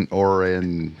attendant or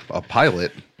a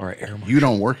pilot, Or an air marshal. you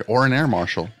don't work, or an air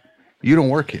marshal, you don't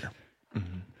work here.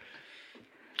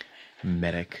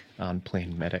 Medic,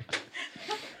 on-plane medic.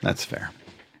 That's fair.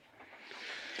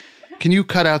 Can you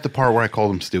cut out the part where I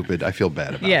called him stupid? I feel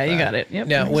bad about Yeah, that. you got it. Yep.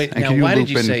 Now, wait. And Now, can you why did loop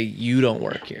you in- say you don't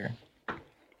work here?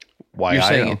 Why You're I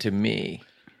saying don't? it to me.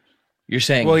 You're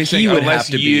saying Well, he's he saying would unless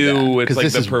have to you, be that. it's 'Cause like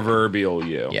this the is- proverbial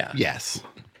you. Yeah. Yes.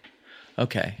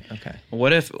 Okay. Okay.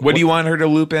 What if? What do you want her to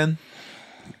loop in?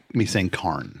 Me saying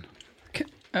Karn.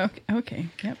 Okay.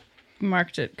 Yep.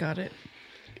 Marked it. Got it.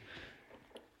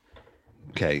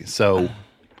 Okay, so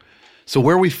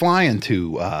where are we flying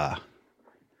to?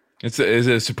 Is it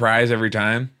a surprise every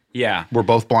time? Yeah. We're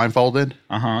both blindfolded?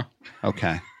 Uh huh.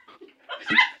 Okay.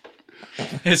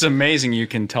 It's amazing you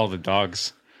can tell the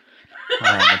dogs are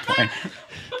on the plane.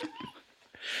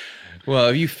 Well,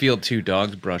 if you feel 2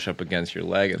 dogs brush up against your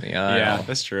leg in the aisle, Yeah,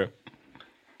 that's true.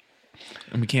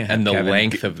 And we can't. And have the Kevin,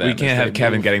 length of them We as can't they have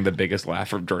Kevin move. getting the biggest laugh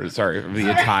from Jordan. Sorry, of the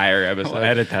entire episode. I'll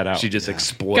edit that out. She just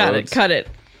explodes. Got it. Cut it.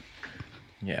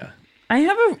 yeah. I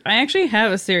actually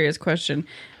have a serious question,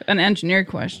 an engineer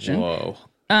question. Whoa.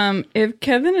 If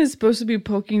Kevin is supposed to be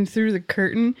poking through the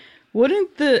curtain,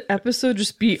 wouldn't the episode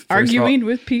just be of all- arguing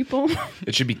with people?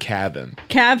 It should be Kevin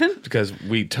Kevin? because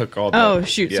we took all. The, Oh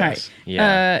shoot! yes. Sorry.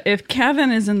 Yeah. If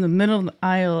Kevin is in the middle of the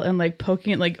aisle and like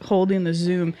poking, like holding the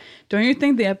zoom, don't you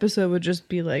think the episode would just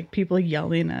be like people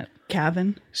yelling at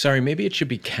Kevin? Sorry, maybe it should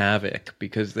be Kavik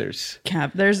because there's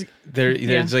There's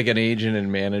there's like an agent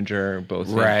and manager both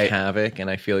named Right. Kavik, and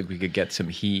I feel like we could get some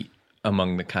heat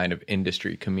among the kind of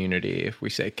industry community if we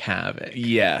say Kavik.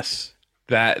 Yes,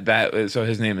 that. So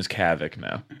his name is Kavik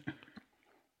now.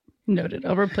 noted.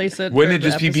 I'll replace it. Wouldn't for it the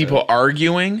just be episode. people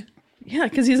arguing? Yeah,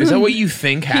 because he's. Is in that the- what you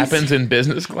think happens in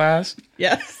business class?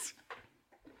 Yes.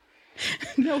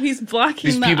 No, he's blocking.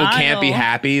 These the people can't be aisle.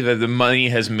 happy that the money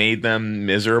has made them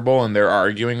miserable and they're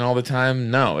arguing all the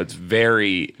time. No, it's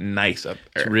very nice up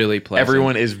there. It's really pleasant.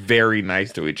 Everyone is very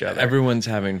nice to each other. Everyone's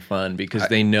having fun because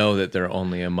they know that they're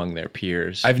only among their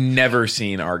peers. I've never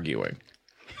seen arguing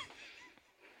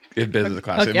in business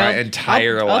class in Okay, my I'll-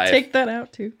 entire life. I'll take that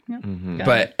out too. Yep. Got it.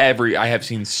 But I have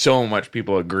seen so much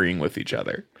people agreeing with each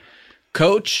other.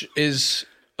 Coach is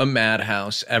a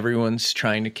madhouse. Everyone's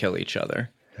trying to kill each other.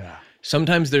 Yeah.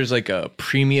 Sometimes there's like a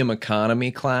premium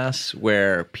economy class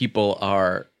where people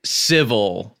are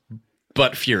civil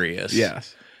but furious.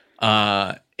 Yes.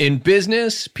 In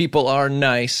business, people are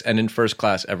nice, and in first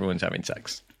class, everyone's having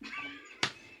sex.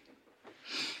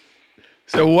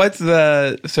 So what's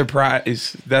the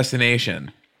surprise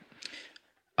destination?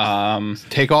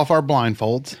 Take off our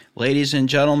blindfolds. Ladies and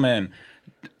gentlemen,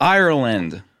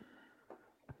 Ireland.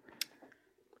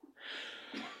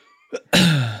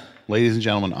 Ladies and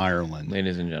gentlemen, Ireland.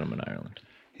 Ladies and gentlemen, Ireland.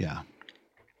 Yeah.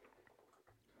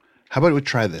 How about we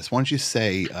try this? Why don't you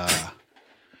say, let's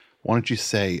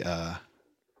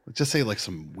just say like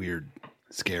some weird,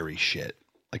 scary shit.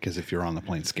 Like as if you're on the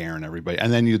plane scaring everybody.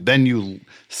 And then you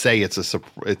say it's a,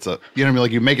 you know what I mean?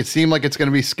 Like you make it seem like it's going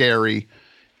to be scary.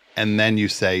 And then you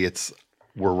say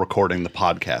we're recording the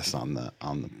podcast on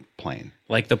the plane.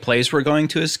 Like the place we're going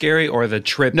to is scary, or the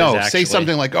trip No, is actually... say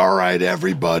something like, all right,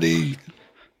 everybody.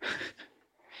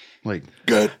 Like,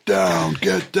 get down.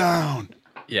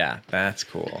 Yeah, that's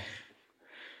cool.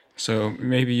 So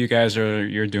maybe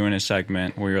you're doing a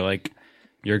segment where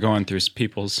you're going through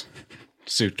people's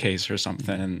suitcase or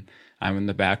something, and I'm in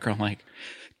the background like,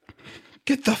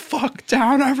 get the fuck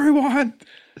down, everyone.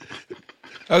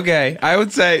 Okay, I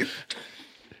would say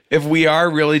if we are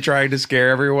really trying to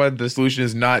scare everyone, the solution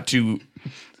is not to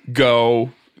go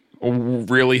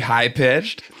really high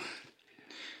pitched.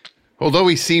 Although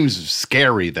he seems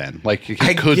scary then. Like he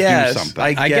could do something.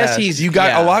 I guess guess you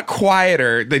got a lot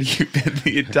quieter than you did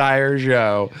the entire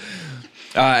show.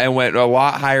 And went a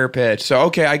lot higher pitch. So,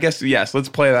 okay, I guess, yes, let's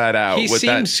play that out. He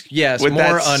seems,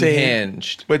 more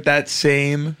unhinged. With that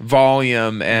same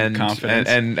volume and confidence.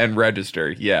 and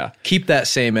register, yeah. Keep that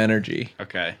same energy.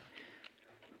 Okay.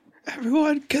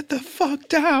 Everyone, get the fuck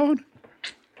down.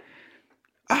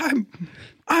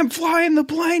 I'm flying the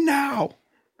plane now.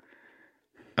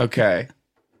 Okay.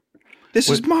 This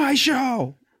is my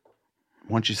show.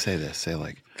 Why don't you say this? Say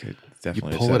like, Okay, you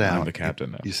definitely pull it out. I'm the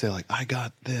captain now. You say like, I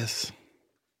got this.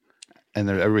 And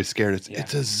everybody's scared.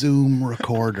 It's a Zoom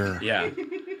recorder. Yeah.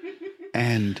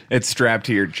 And It's strapped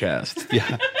to your chest.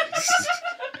 yeah.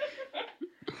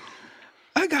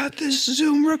 got this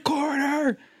Zoom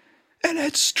recorder, and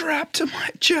it's strapped to my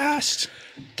chest,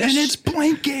 and it's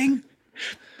blinking.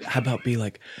 How about be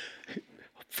like,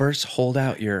 first hold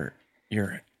out your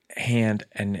hand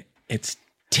and it's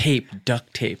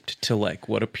duct taped to like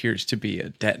what appears to be a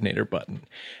detonator button,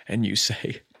 and you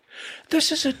say,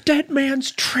 "This is a dead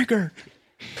man's trigger.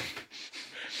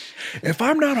 If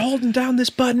I'm not holding down this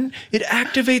button, it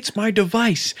activates my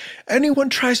device. Anyone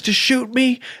tries to shoot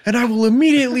me, and I will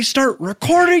immediately start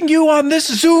recording you on this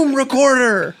Zoom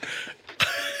recorder."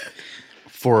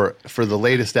 For the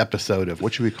latest episode of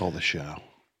what should we call the show?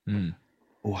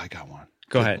 Oh, I got one.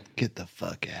 Go ahead. Get the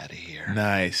fuck out of here.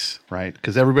 Nice. Right?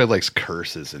 Because everybody likes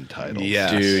curses in titles.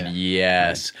 Yes. Dude,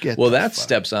 yes. Get Well, the that fuck-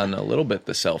 steps on a little bit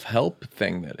the self-help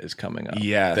thing that is coming up.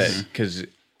 Yes. Because,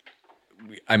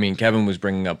 I mean, Kevin was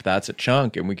bringing up that's a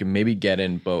chunk, and we can maybe get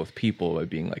in both people by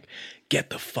being like, "Get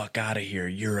the fuck out of here.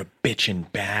 You're a bitchin'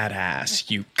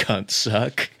 badass, you cunt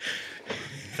suck."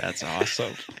 That's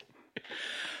awesome.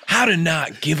 How to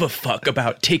not give a fuck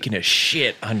about taking a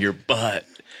shit on your butt.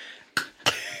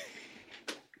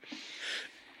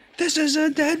 This is a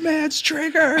dead man's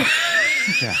trigger.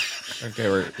 Yeah. Okay,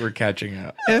 we're catching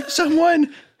up. If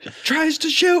someone tries to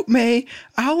shoot me,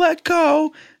 I'll let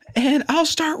go and I'll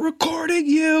start recording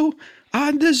you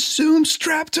on this Zoom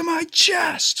strapped to my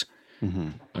chest.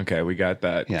 Okay, we got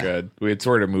that. Yeah. Good. We had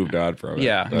sort of moved on from it.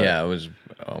 Yeah. but- Yeah, it was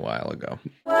a while ago.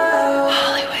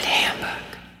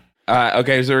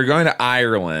 Okay, so we're going to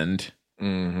Ireland.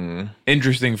 Mm-hmm.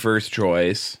 Interesting first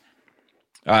choice.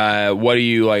 What do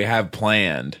you have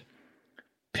planned?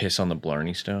 Piss on the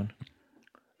Blarney Stone?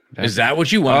 Is that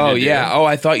what you wanted Oh to do? yeah. Oh,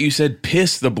 I thought you said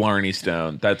piss the Blarney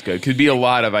Stone. That's good. Could be a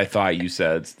lot of I thought you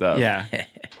said stuff. Yeah.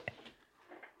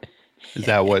 Is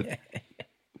that what?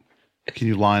 Can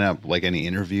you line up like any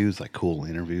interviews, like cool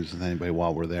interviews with anybody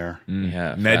while we're there?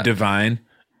 Yeah. Ned Devine.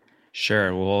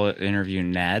 Sure. We'll interview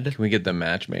Ned Can we get the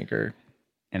matchmaker?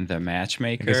 and the I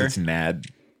matchmaker. guess it's Nad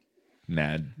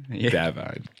Yeah.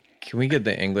 Devine. Can we get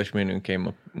the Englishman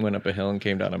who went up a hill and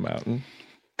came down a mountain?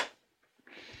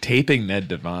 Taping Ned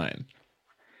Devine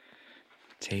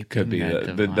Tape could be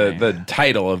Ned the Devine.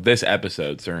 title of this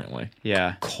episode, certainly.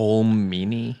 Yeah. Cole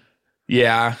Meany?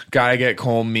 Yeah, gotta get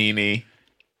Cole Meany.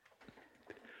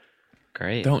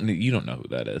 Great. You don't know who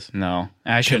that is. No.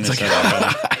 I shouldn't have said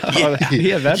that.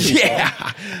 Yeah, that'd be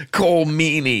Yeah, Cole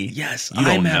Meany. Yes, You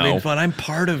don't I'm having know. fun. I'm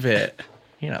part of it.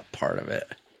 You're not part of it.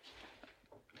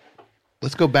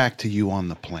 Let's go back to you on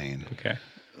the plane. Okay.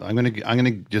 I'm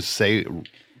gonna just say,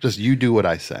 just you do what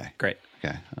I say. Great.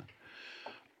 Okay.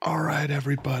 All right,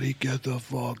 everybody, get the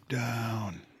fuck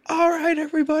down. All right,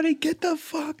 everybody, get the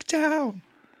fuck down.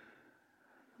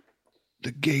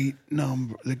 The gate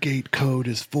code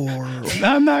is 4.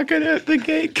 I'm not going to, the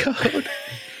gate code.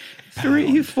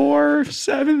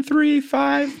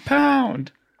 34735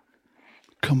 pound.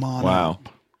 Come on. Wow. up.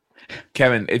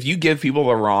 Kevin, if you give people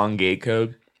the wrong gate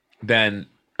code, then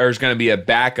there's going to be a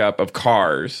backup of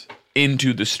cars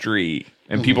into the street,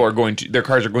 and people are their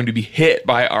cars are going to be hit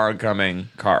by oncoming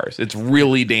cars. It's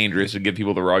really dangerous to give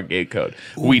people the wrong gate code.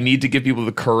 We need to give people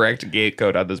the correct gate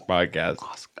code on this podcast.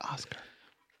 Oscar.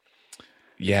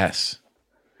 Yes.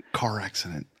 Car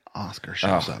accident. Oscar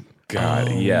shows up.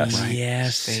 God, yes.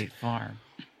 Yes. State Farm.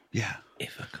 Yeah.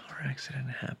 If a car accident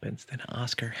happens, then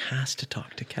Oscar has to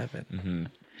talk to Kevin.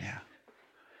 Yeah.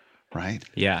 Right?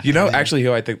 Yeah. You know, actually,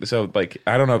 who I think so. Like,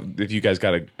 I don't know if you guys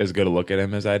got as good a look at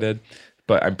him as I did,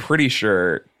 but I'm pretty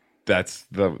sure that's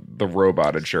the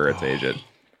robot insurance agent.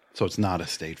 So it's not a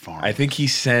State Farm. I think he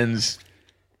sends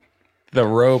the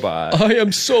robot. I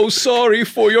am so sorry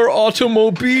for your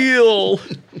automobile.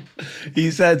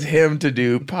 He sends him to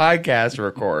do podcast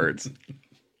records.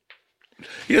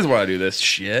 He doesn't want to do this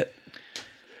shit.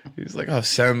 He's like, oh,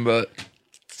 send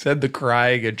the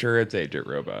crying insurance agent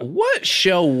robot. What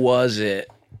show was it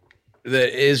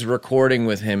that is recording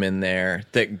with him in there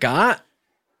that got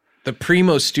the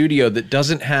Primo studio that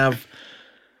doesn't have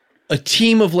a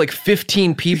team of like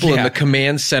 15 people in Yeah. the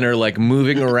command center, like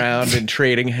moving around and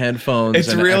trading headphones? It's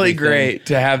and really everything? great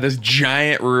to have this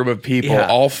giant room of people Yeah.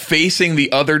 all facing the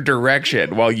other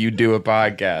direction while you do a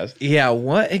podcast. Yeah,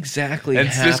 what exactly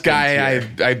It's this happened guy here?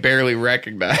 I barely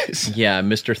recognize. Yeah,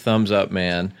 Mr. Thumbs Up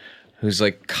Man, who's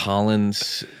like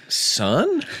Colin's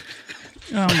son.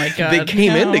 Oh my god. They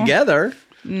came in no. together.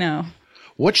 No.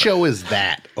 What show is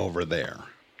that over there?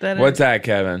 That What's that,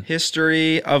 Kevin?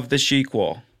 History of the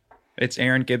Sequel. It's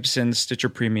Aaron Gibson's Stitcher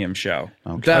Premium show.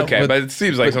 Okay, but it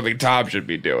seems like something Tom should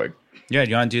be doing. Yeah,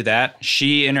 do you want to do that?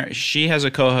 She has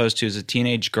a co-host who's a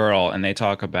teenage girl, and they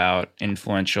talk about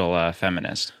influential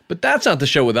feminists. But that's not the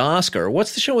show with Oscar.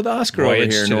 What's the show with Oscar Voyage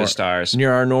over here? to the Stars.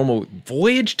 Near our normal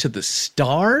Voyage to the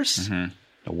Stars? Now,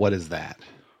 what is that?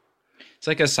 It's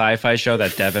like a sci-fi show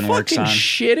that Devin works Fucking on.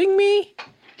 shitting me?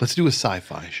 Let's do a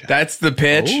sci-fi show. That's the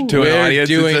pitch to an We're audience.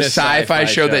 doing It's a a sci-fi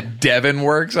show show. that Devin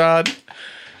works on.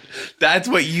 That's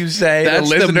what you say. That's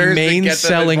to the listeners to main get them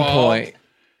selling involved. point.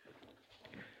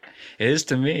 It is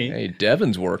to me. Hey,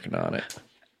 Devin's working on it.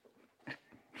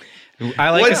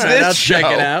 I like What's it. this I'll check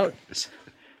show? it out.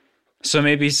 So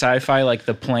maybe sci-fi, like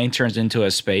the plane turns into a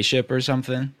spaceship or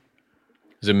something.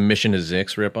 Is it Mission to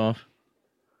Zix ripoff?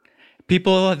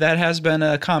 People, that has been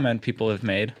a comment people have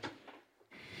made.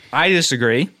 I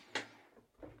disagree.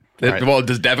 Right. Well,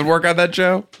 does Devin work on that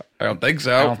show? I don't think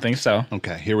so. I don't think so.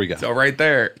 Okay, here we go. So right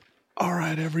there. All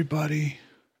right, everybody.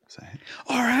 Say,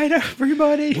 All right,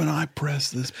 everybody. when I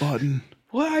press this button,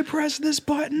 When I press this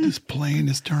button, this plane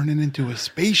is turning into a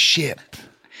spaceship.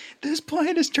 this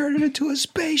plane is turning into a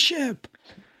spaceship.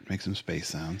 Make some space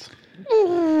sounds.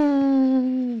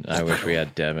 I wish we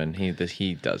had Devin.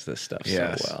 He does this stuff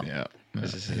so well. Yeah.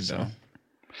 This is his,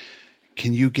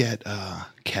 Can you get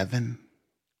Kevin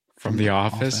from The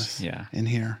Office? Yeah. in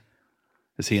here?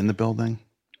 Is he in the building?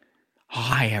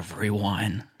 Hi,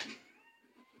 everyone.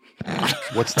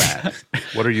 What's that?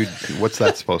 What's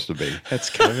that supposed to be? That's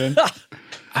Kevin.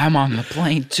 I'm on the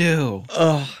plane, too.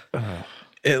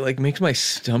 It like makes my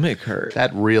stomach hurt.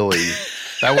 That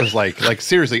was like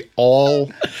seriously,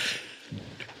 all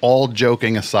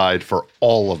joking aside for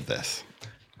all of this.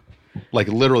 Like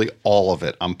literally all of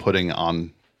it I'm putting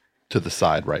on to the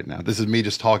side right now. This is me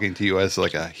just talking to you as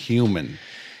like a human.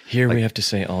 Here we have to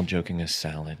say all joking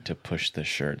aside to push the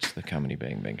shirts, the Comedy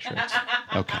Bang Bang shirts.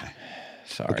 Okay.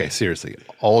 Sorry. Okay, seriously.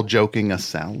 All joking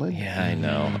aside?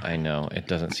 Yeah, I know. It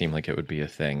doesn't seem like it would be a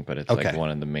thing, but it's Okay. like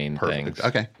one of the main Perfect. things.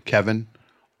 Okay. Kevin,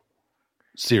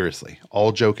 seriously,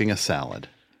 all joking aside.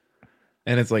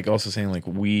 And it's like also saying like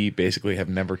we basically have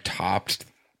never topped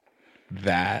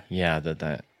that. Yeah,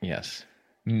 that yes.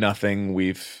 Nothing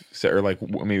we've said, or like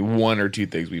I mean, one or two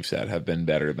things we've said have been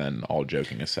better than all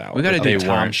joking aside. We got to They do Tom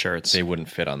weren't- shirts. They wouldn't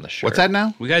fit on the shirt. What's that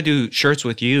now? We got to do shirts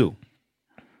with you.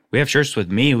 We have shirts with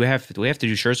me. We have to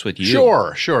do shirts with you.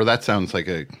 Sure. That sounds like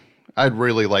I'd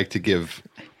really like to give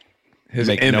His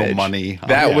make no image. money.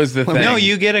 That Yeah. was the thing. No,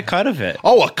 you get a cut of it.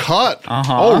 Oh, a cut.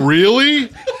 Oh, really?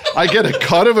 I get a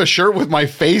cut of a shirt with my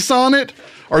face on it?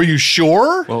 Are you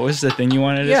sure? What was the thing you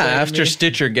wanted to Yeah, say? to after me?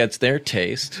 Stitcher gets their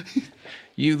taste,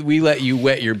 we let you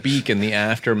wet your beak in the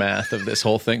aftermath of this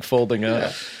whole thing folding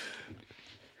up.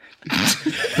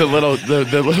 the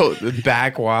little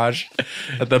backwash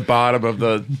at the bottom of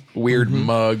the weird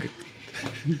mug.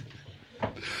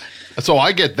 So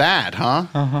I get that, huh?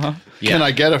 Uh-huh. Can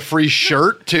I get a free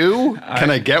shirt too?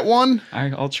 Can I get one?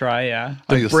 I'll try, yeah.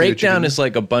 The breakdown is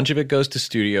like a bunch of it goes to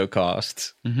studio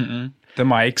costs. The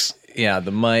mics. Yeah,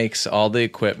 the mics, all the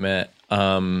equipment.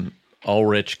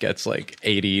 Ulrich gets like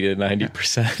 80 to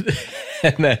 90%.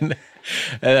 and then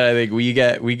I think we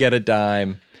get a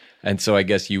dime. And so I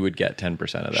guess you would get 10%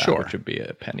 of that, Sure. which would be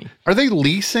a penny. Are they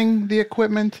leasing the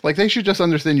equipment? Like they should just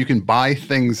understand you can buy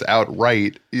things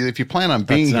outright if you plan on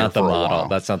being That's here not the for a model. while.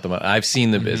 That's not the model. I've seen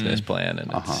the business plan,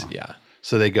 and it's yeah.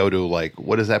 So they go to like,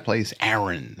 what is that place?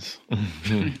 Aaron's.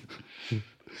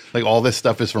 Like all this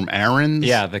stuff is from Aaron's?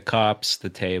 Yeah, the cups, the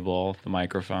table, the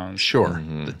microphones. Sure.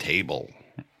 The table.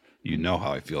 You know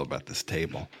how I feel about this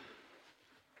table.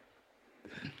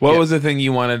 What was the thing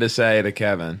you wanted to say to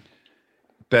Kevin?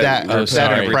 That we're putting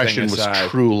everything impression was aside.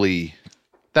 truly,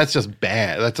 that's just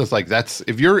bad. That's just like, that's,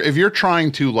 if you're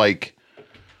trying to like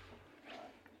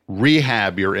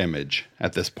rehab your image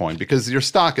at this point, because your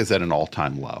stock is at an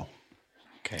all-time low,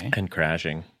 Okay. And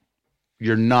crashing.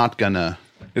 you're not gonna,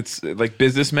 It's like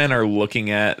businessmen are looking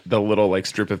at the little like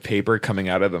strip of paper coming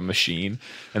out of the machine,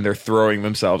 and they're throwing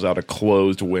themselves out a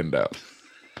closed window.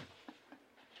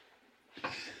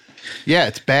 yeah,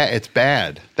 it's bad. It's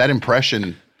bad. That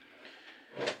impression,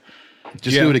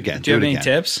 just do it again. Do you have it any again.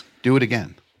 tips? Do it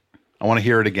again. I want to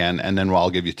hear it again, and then I'll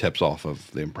give you tips off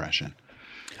of the impression.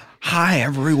 Hi,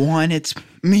 everyone. It's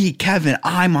me, Kevin.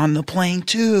 I'm on the plane,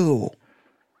 too.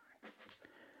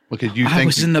 Look at you. I think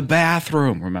was in the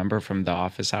bathroom. Remember from the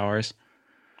office hours?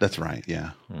 that's right.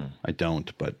 Yeah, I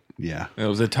don't, but yeah, It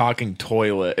was a talking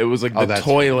toilet. It was like Oh, the that's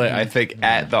toilet, I think,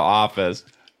 at the office,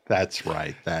 that's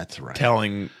right. That's right.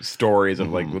 telling stories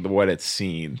of like what it's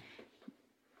seen.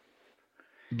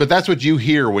 But that's what you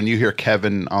hear when you hear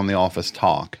Kevin on The Office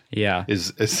talk. Yeah.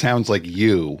 Is it sounds like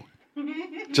you.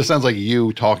 Just sounds like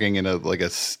you talking in a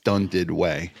stunted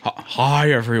way.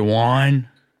 Hi, everyone.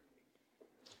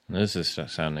 This is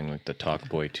sounding like the Talk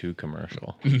Boy 2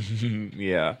 commercial.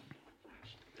 Yeah.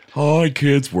 Hi,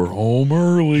 kids. We're home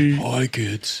early. Hi,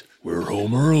 kids. We're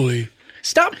home early.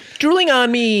 Stop drooling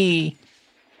on me.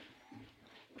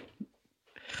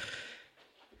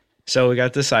 So we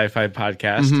got the sci-fi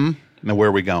podcast. Now, where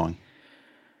are we going?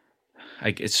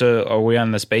 So are we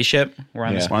on the spaceship? We're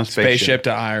on Yeah. the On a Spaceship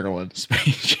to Ireland.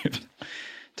 spaceship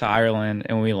to Ireland,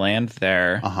 and we land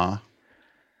there.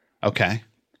 Okay.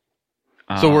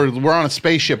 So we're on a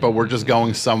spaceship, but we're just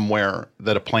going somewhere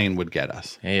that a plane would get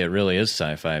us. Hey, it really is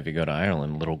sci-fi if you go to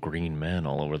Ireland. Little green men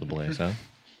all over the place, huh?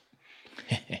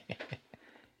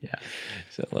 Yeah.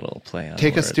 It's a little play on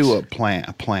Take us words. to a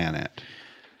planet.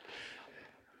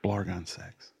 Blargon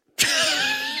 6.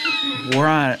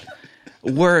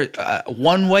 We're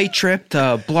one-way trip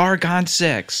to Blargon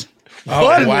 6. Oh,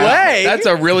 One wow. way? That's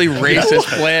a really racist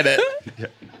planet.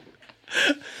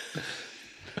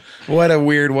 What a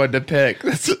weird one to pick.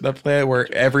 That's the planet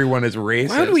where everyone is racist.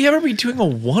 Why would we ever be doing a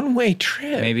one-way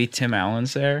trip? Maybe Tim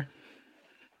Allen's there.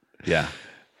 Yeah.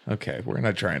 Okay, we're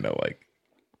not trying to like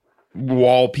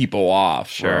wall people off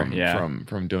Sure, from, yeah.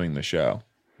 from doing the show.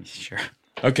 Sure.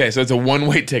 Okay, so it's a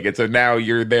one-way ticket. So now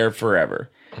you're there forever.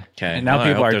 Okay. And now well, I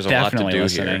people hope are there's a lot to definitely do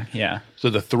listening. here. Yeah.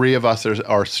 So the three of us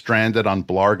are stranded on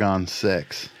Blargon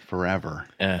 6 forever.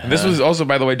 And this was also,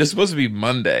 by the way, this is supposed to be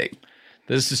Monday.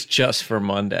 This is just for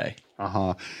Monday.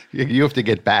 You have to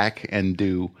get back and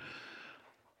do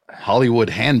Hollywood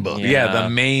Handbook. Yeah, the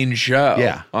main show.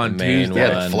 Yeah. On The main Tuesday. Yeah,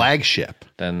 the one. flagship.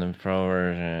 Then the pro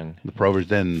version. The Provers,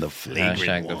 then the flagrant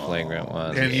Hashtag the one. flagrant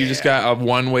one. And you just got a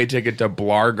one-way ticket to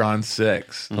Blargon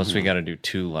 6. Plus, we got to do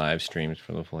 2 live streams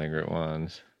for the flagrant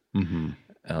ones.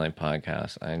 LA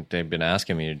podcast. They've been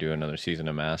asking me to do another season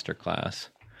of Masterclass.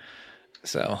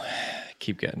 So,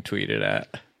 keep getting tweeted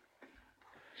at.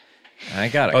 I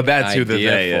got Oh, that's who the idea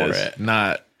they for is. it.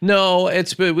 Not. No,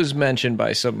 it was mentioned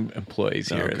by some employees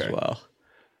here Okay. as well.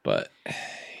 But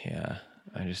yeah,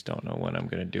 I just don't know when I'm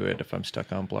going to do it if I'm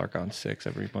stuck on Blargon 6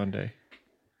 every Monday.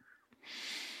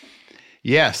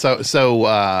 Yeah, so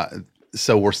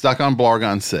we're stuck on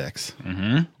Blargon 6,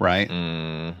 right?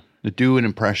 Do an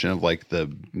impression of like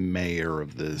the mayor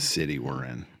of the city we're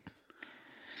in.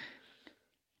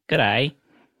 Good eye.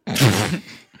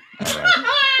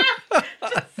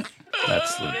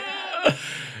 That's the.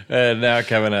 And now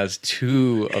Kevin has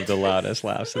 2 of the loudest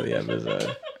laughs of the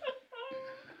episode.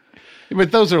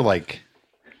 But those are like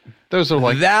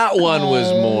That one was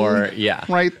more, yeah.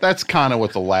 right. That's kind of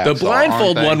what the laughs The are,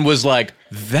 blindfold aren't they? one was like,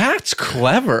 that's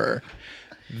clever.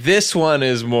 This one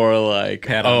is more like,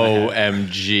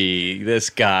 OMG, this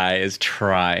guy is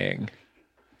trying.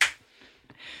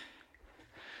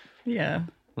 Yeah.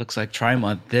 Looks like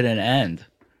Tri-Month didn't end.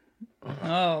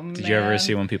 Oh, man. Did you ever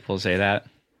see when people say that?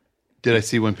 Did I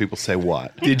see when people say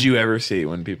what? Did you ever see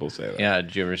when people say that? Yeah,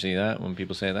 did you ever see that when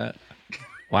people say that?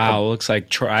 Wow, looks like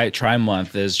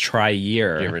Tri-Month is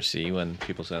tri-year. Did you ever see when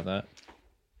people said that?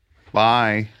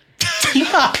 Bye.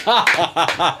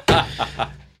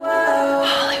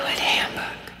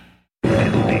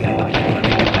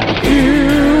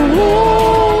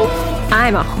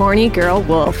 I'm a horny girl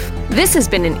wolf. This has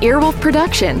been an Earwolf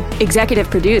production, executive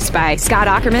produced by Scott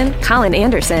Ackerman, Colin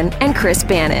Anderson, and Chris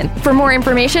Bannon. For more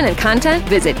information and content,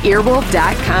 visit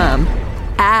earwolf.com.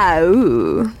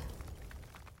 Ow.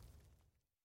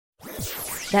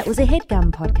 That was a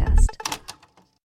HeadGum podcast.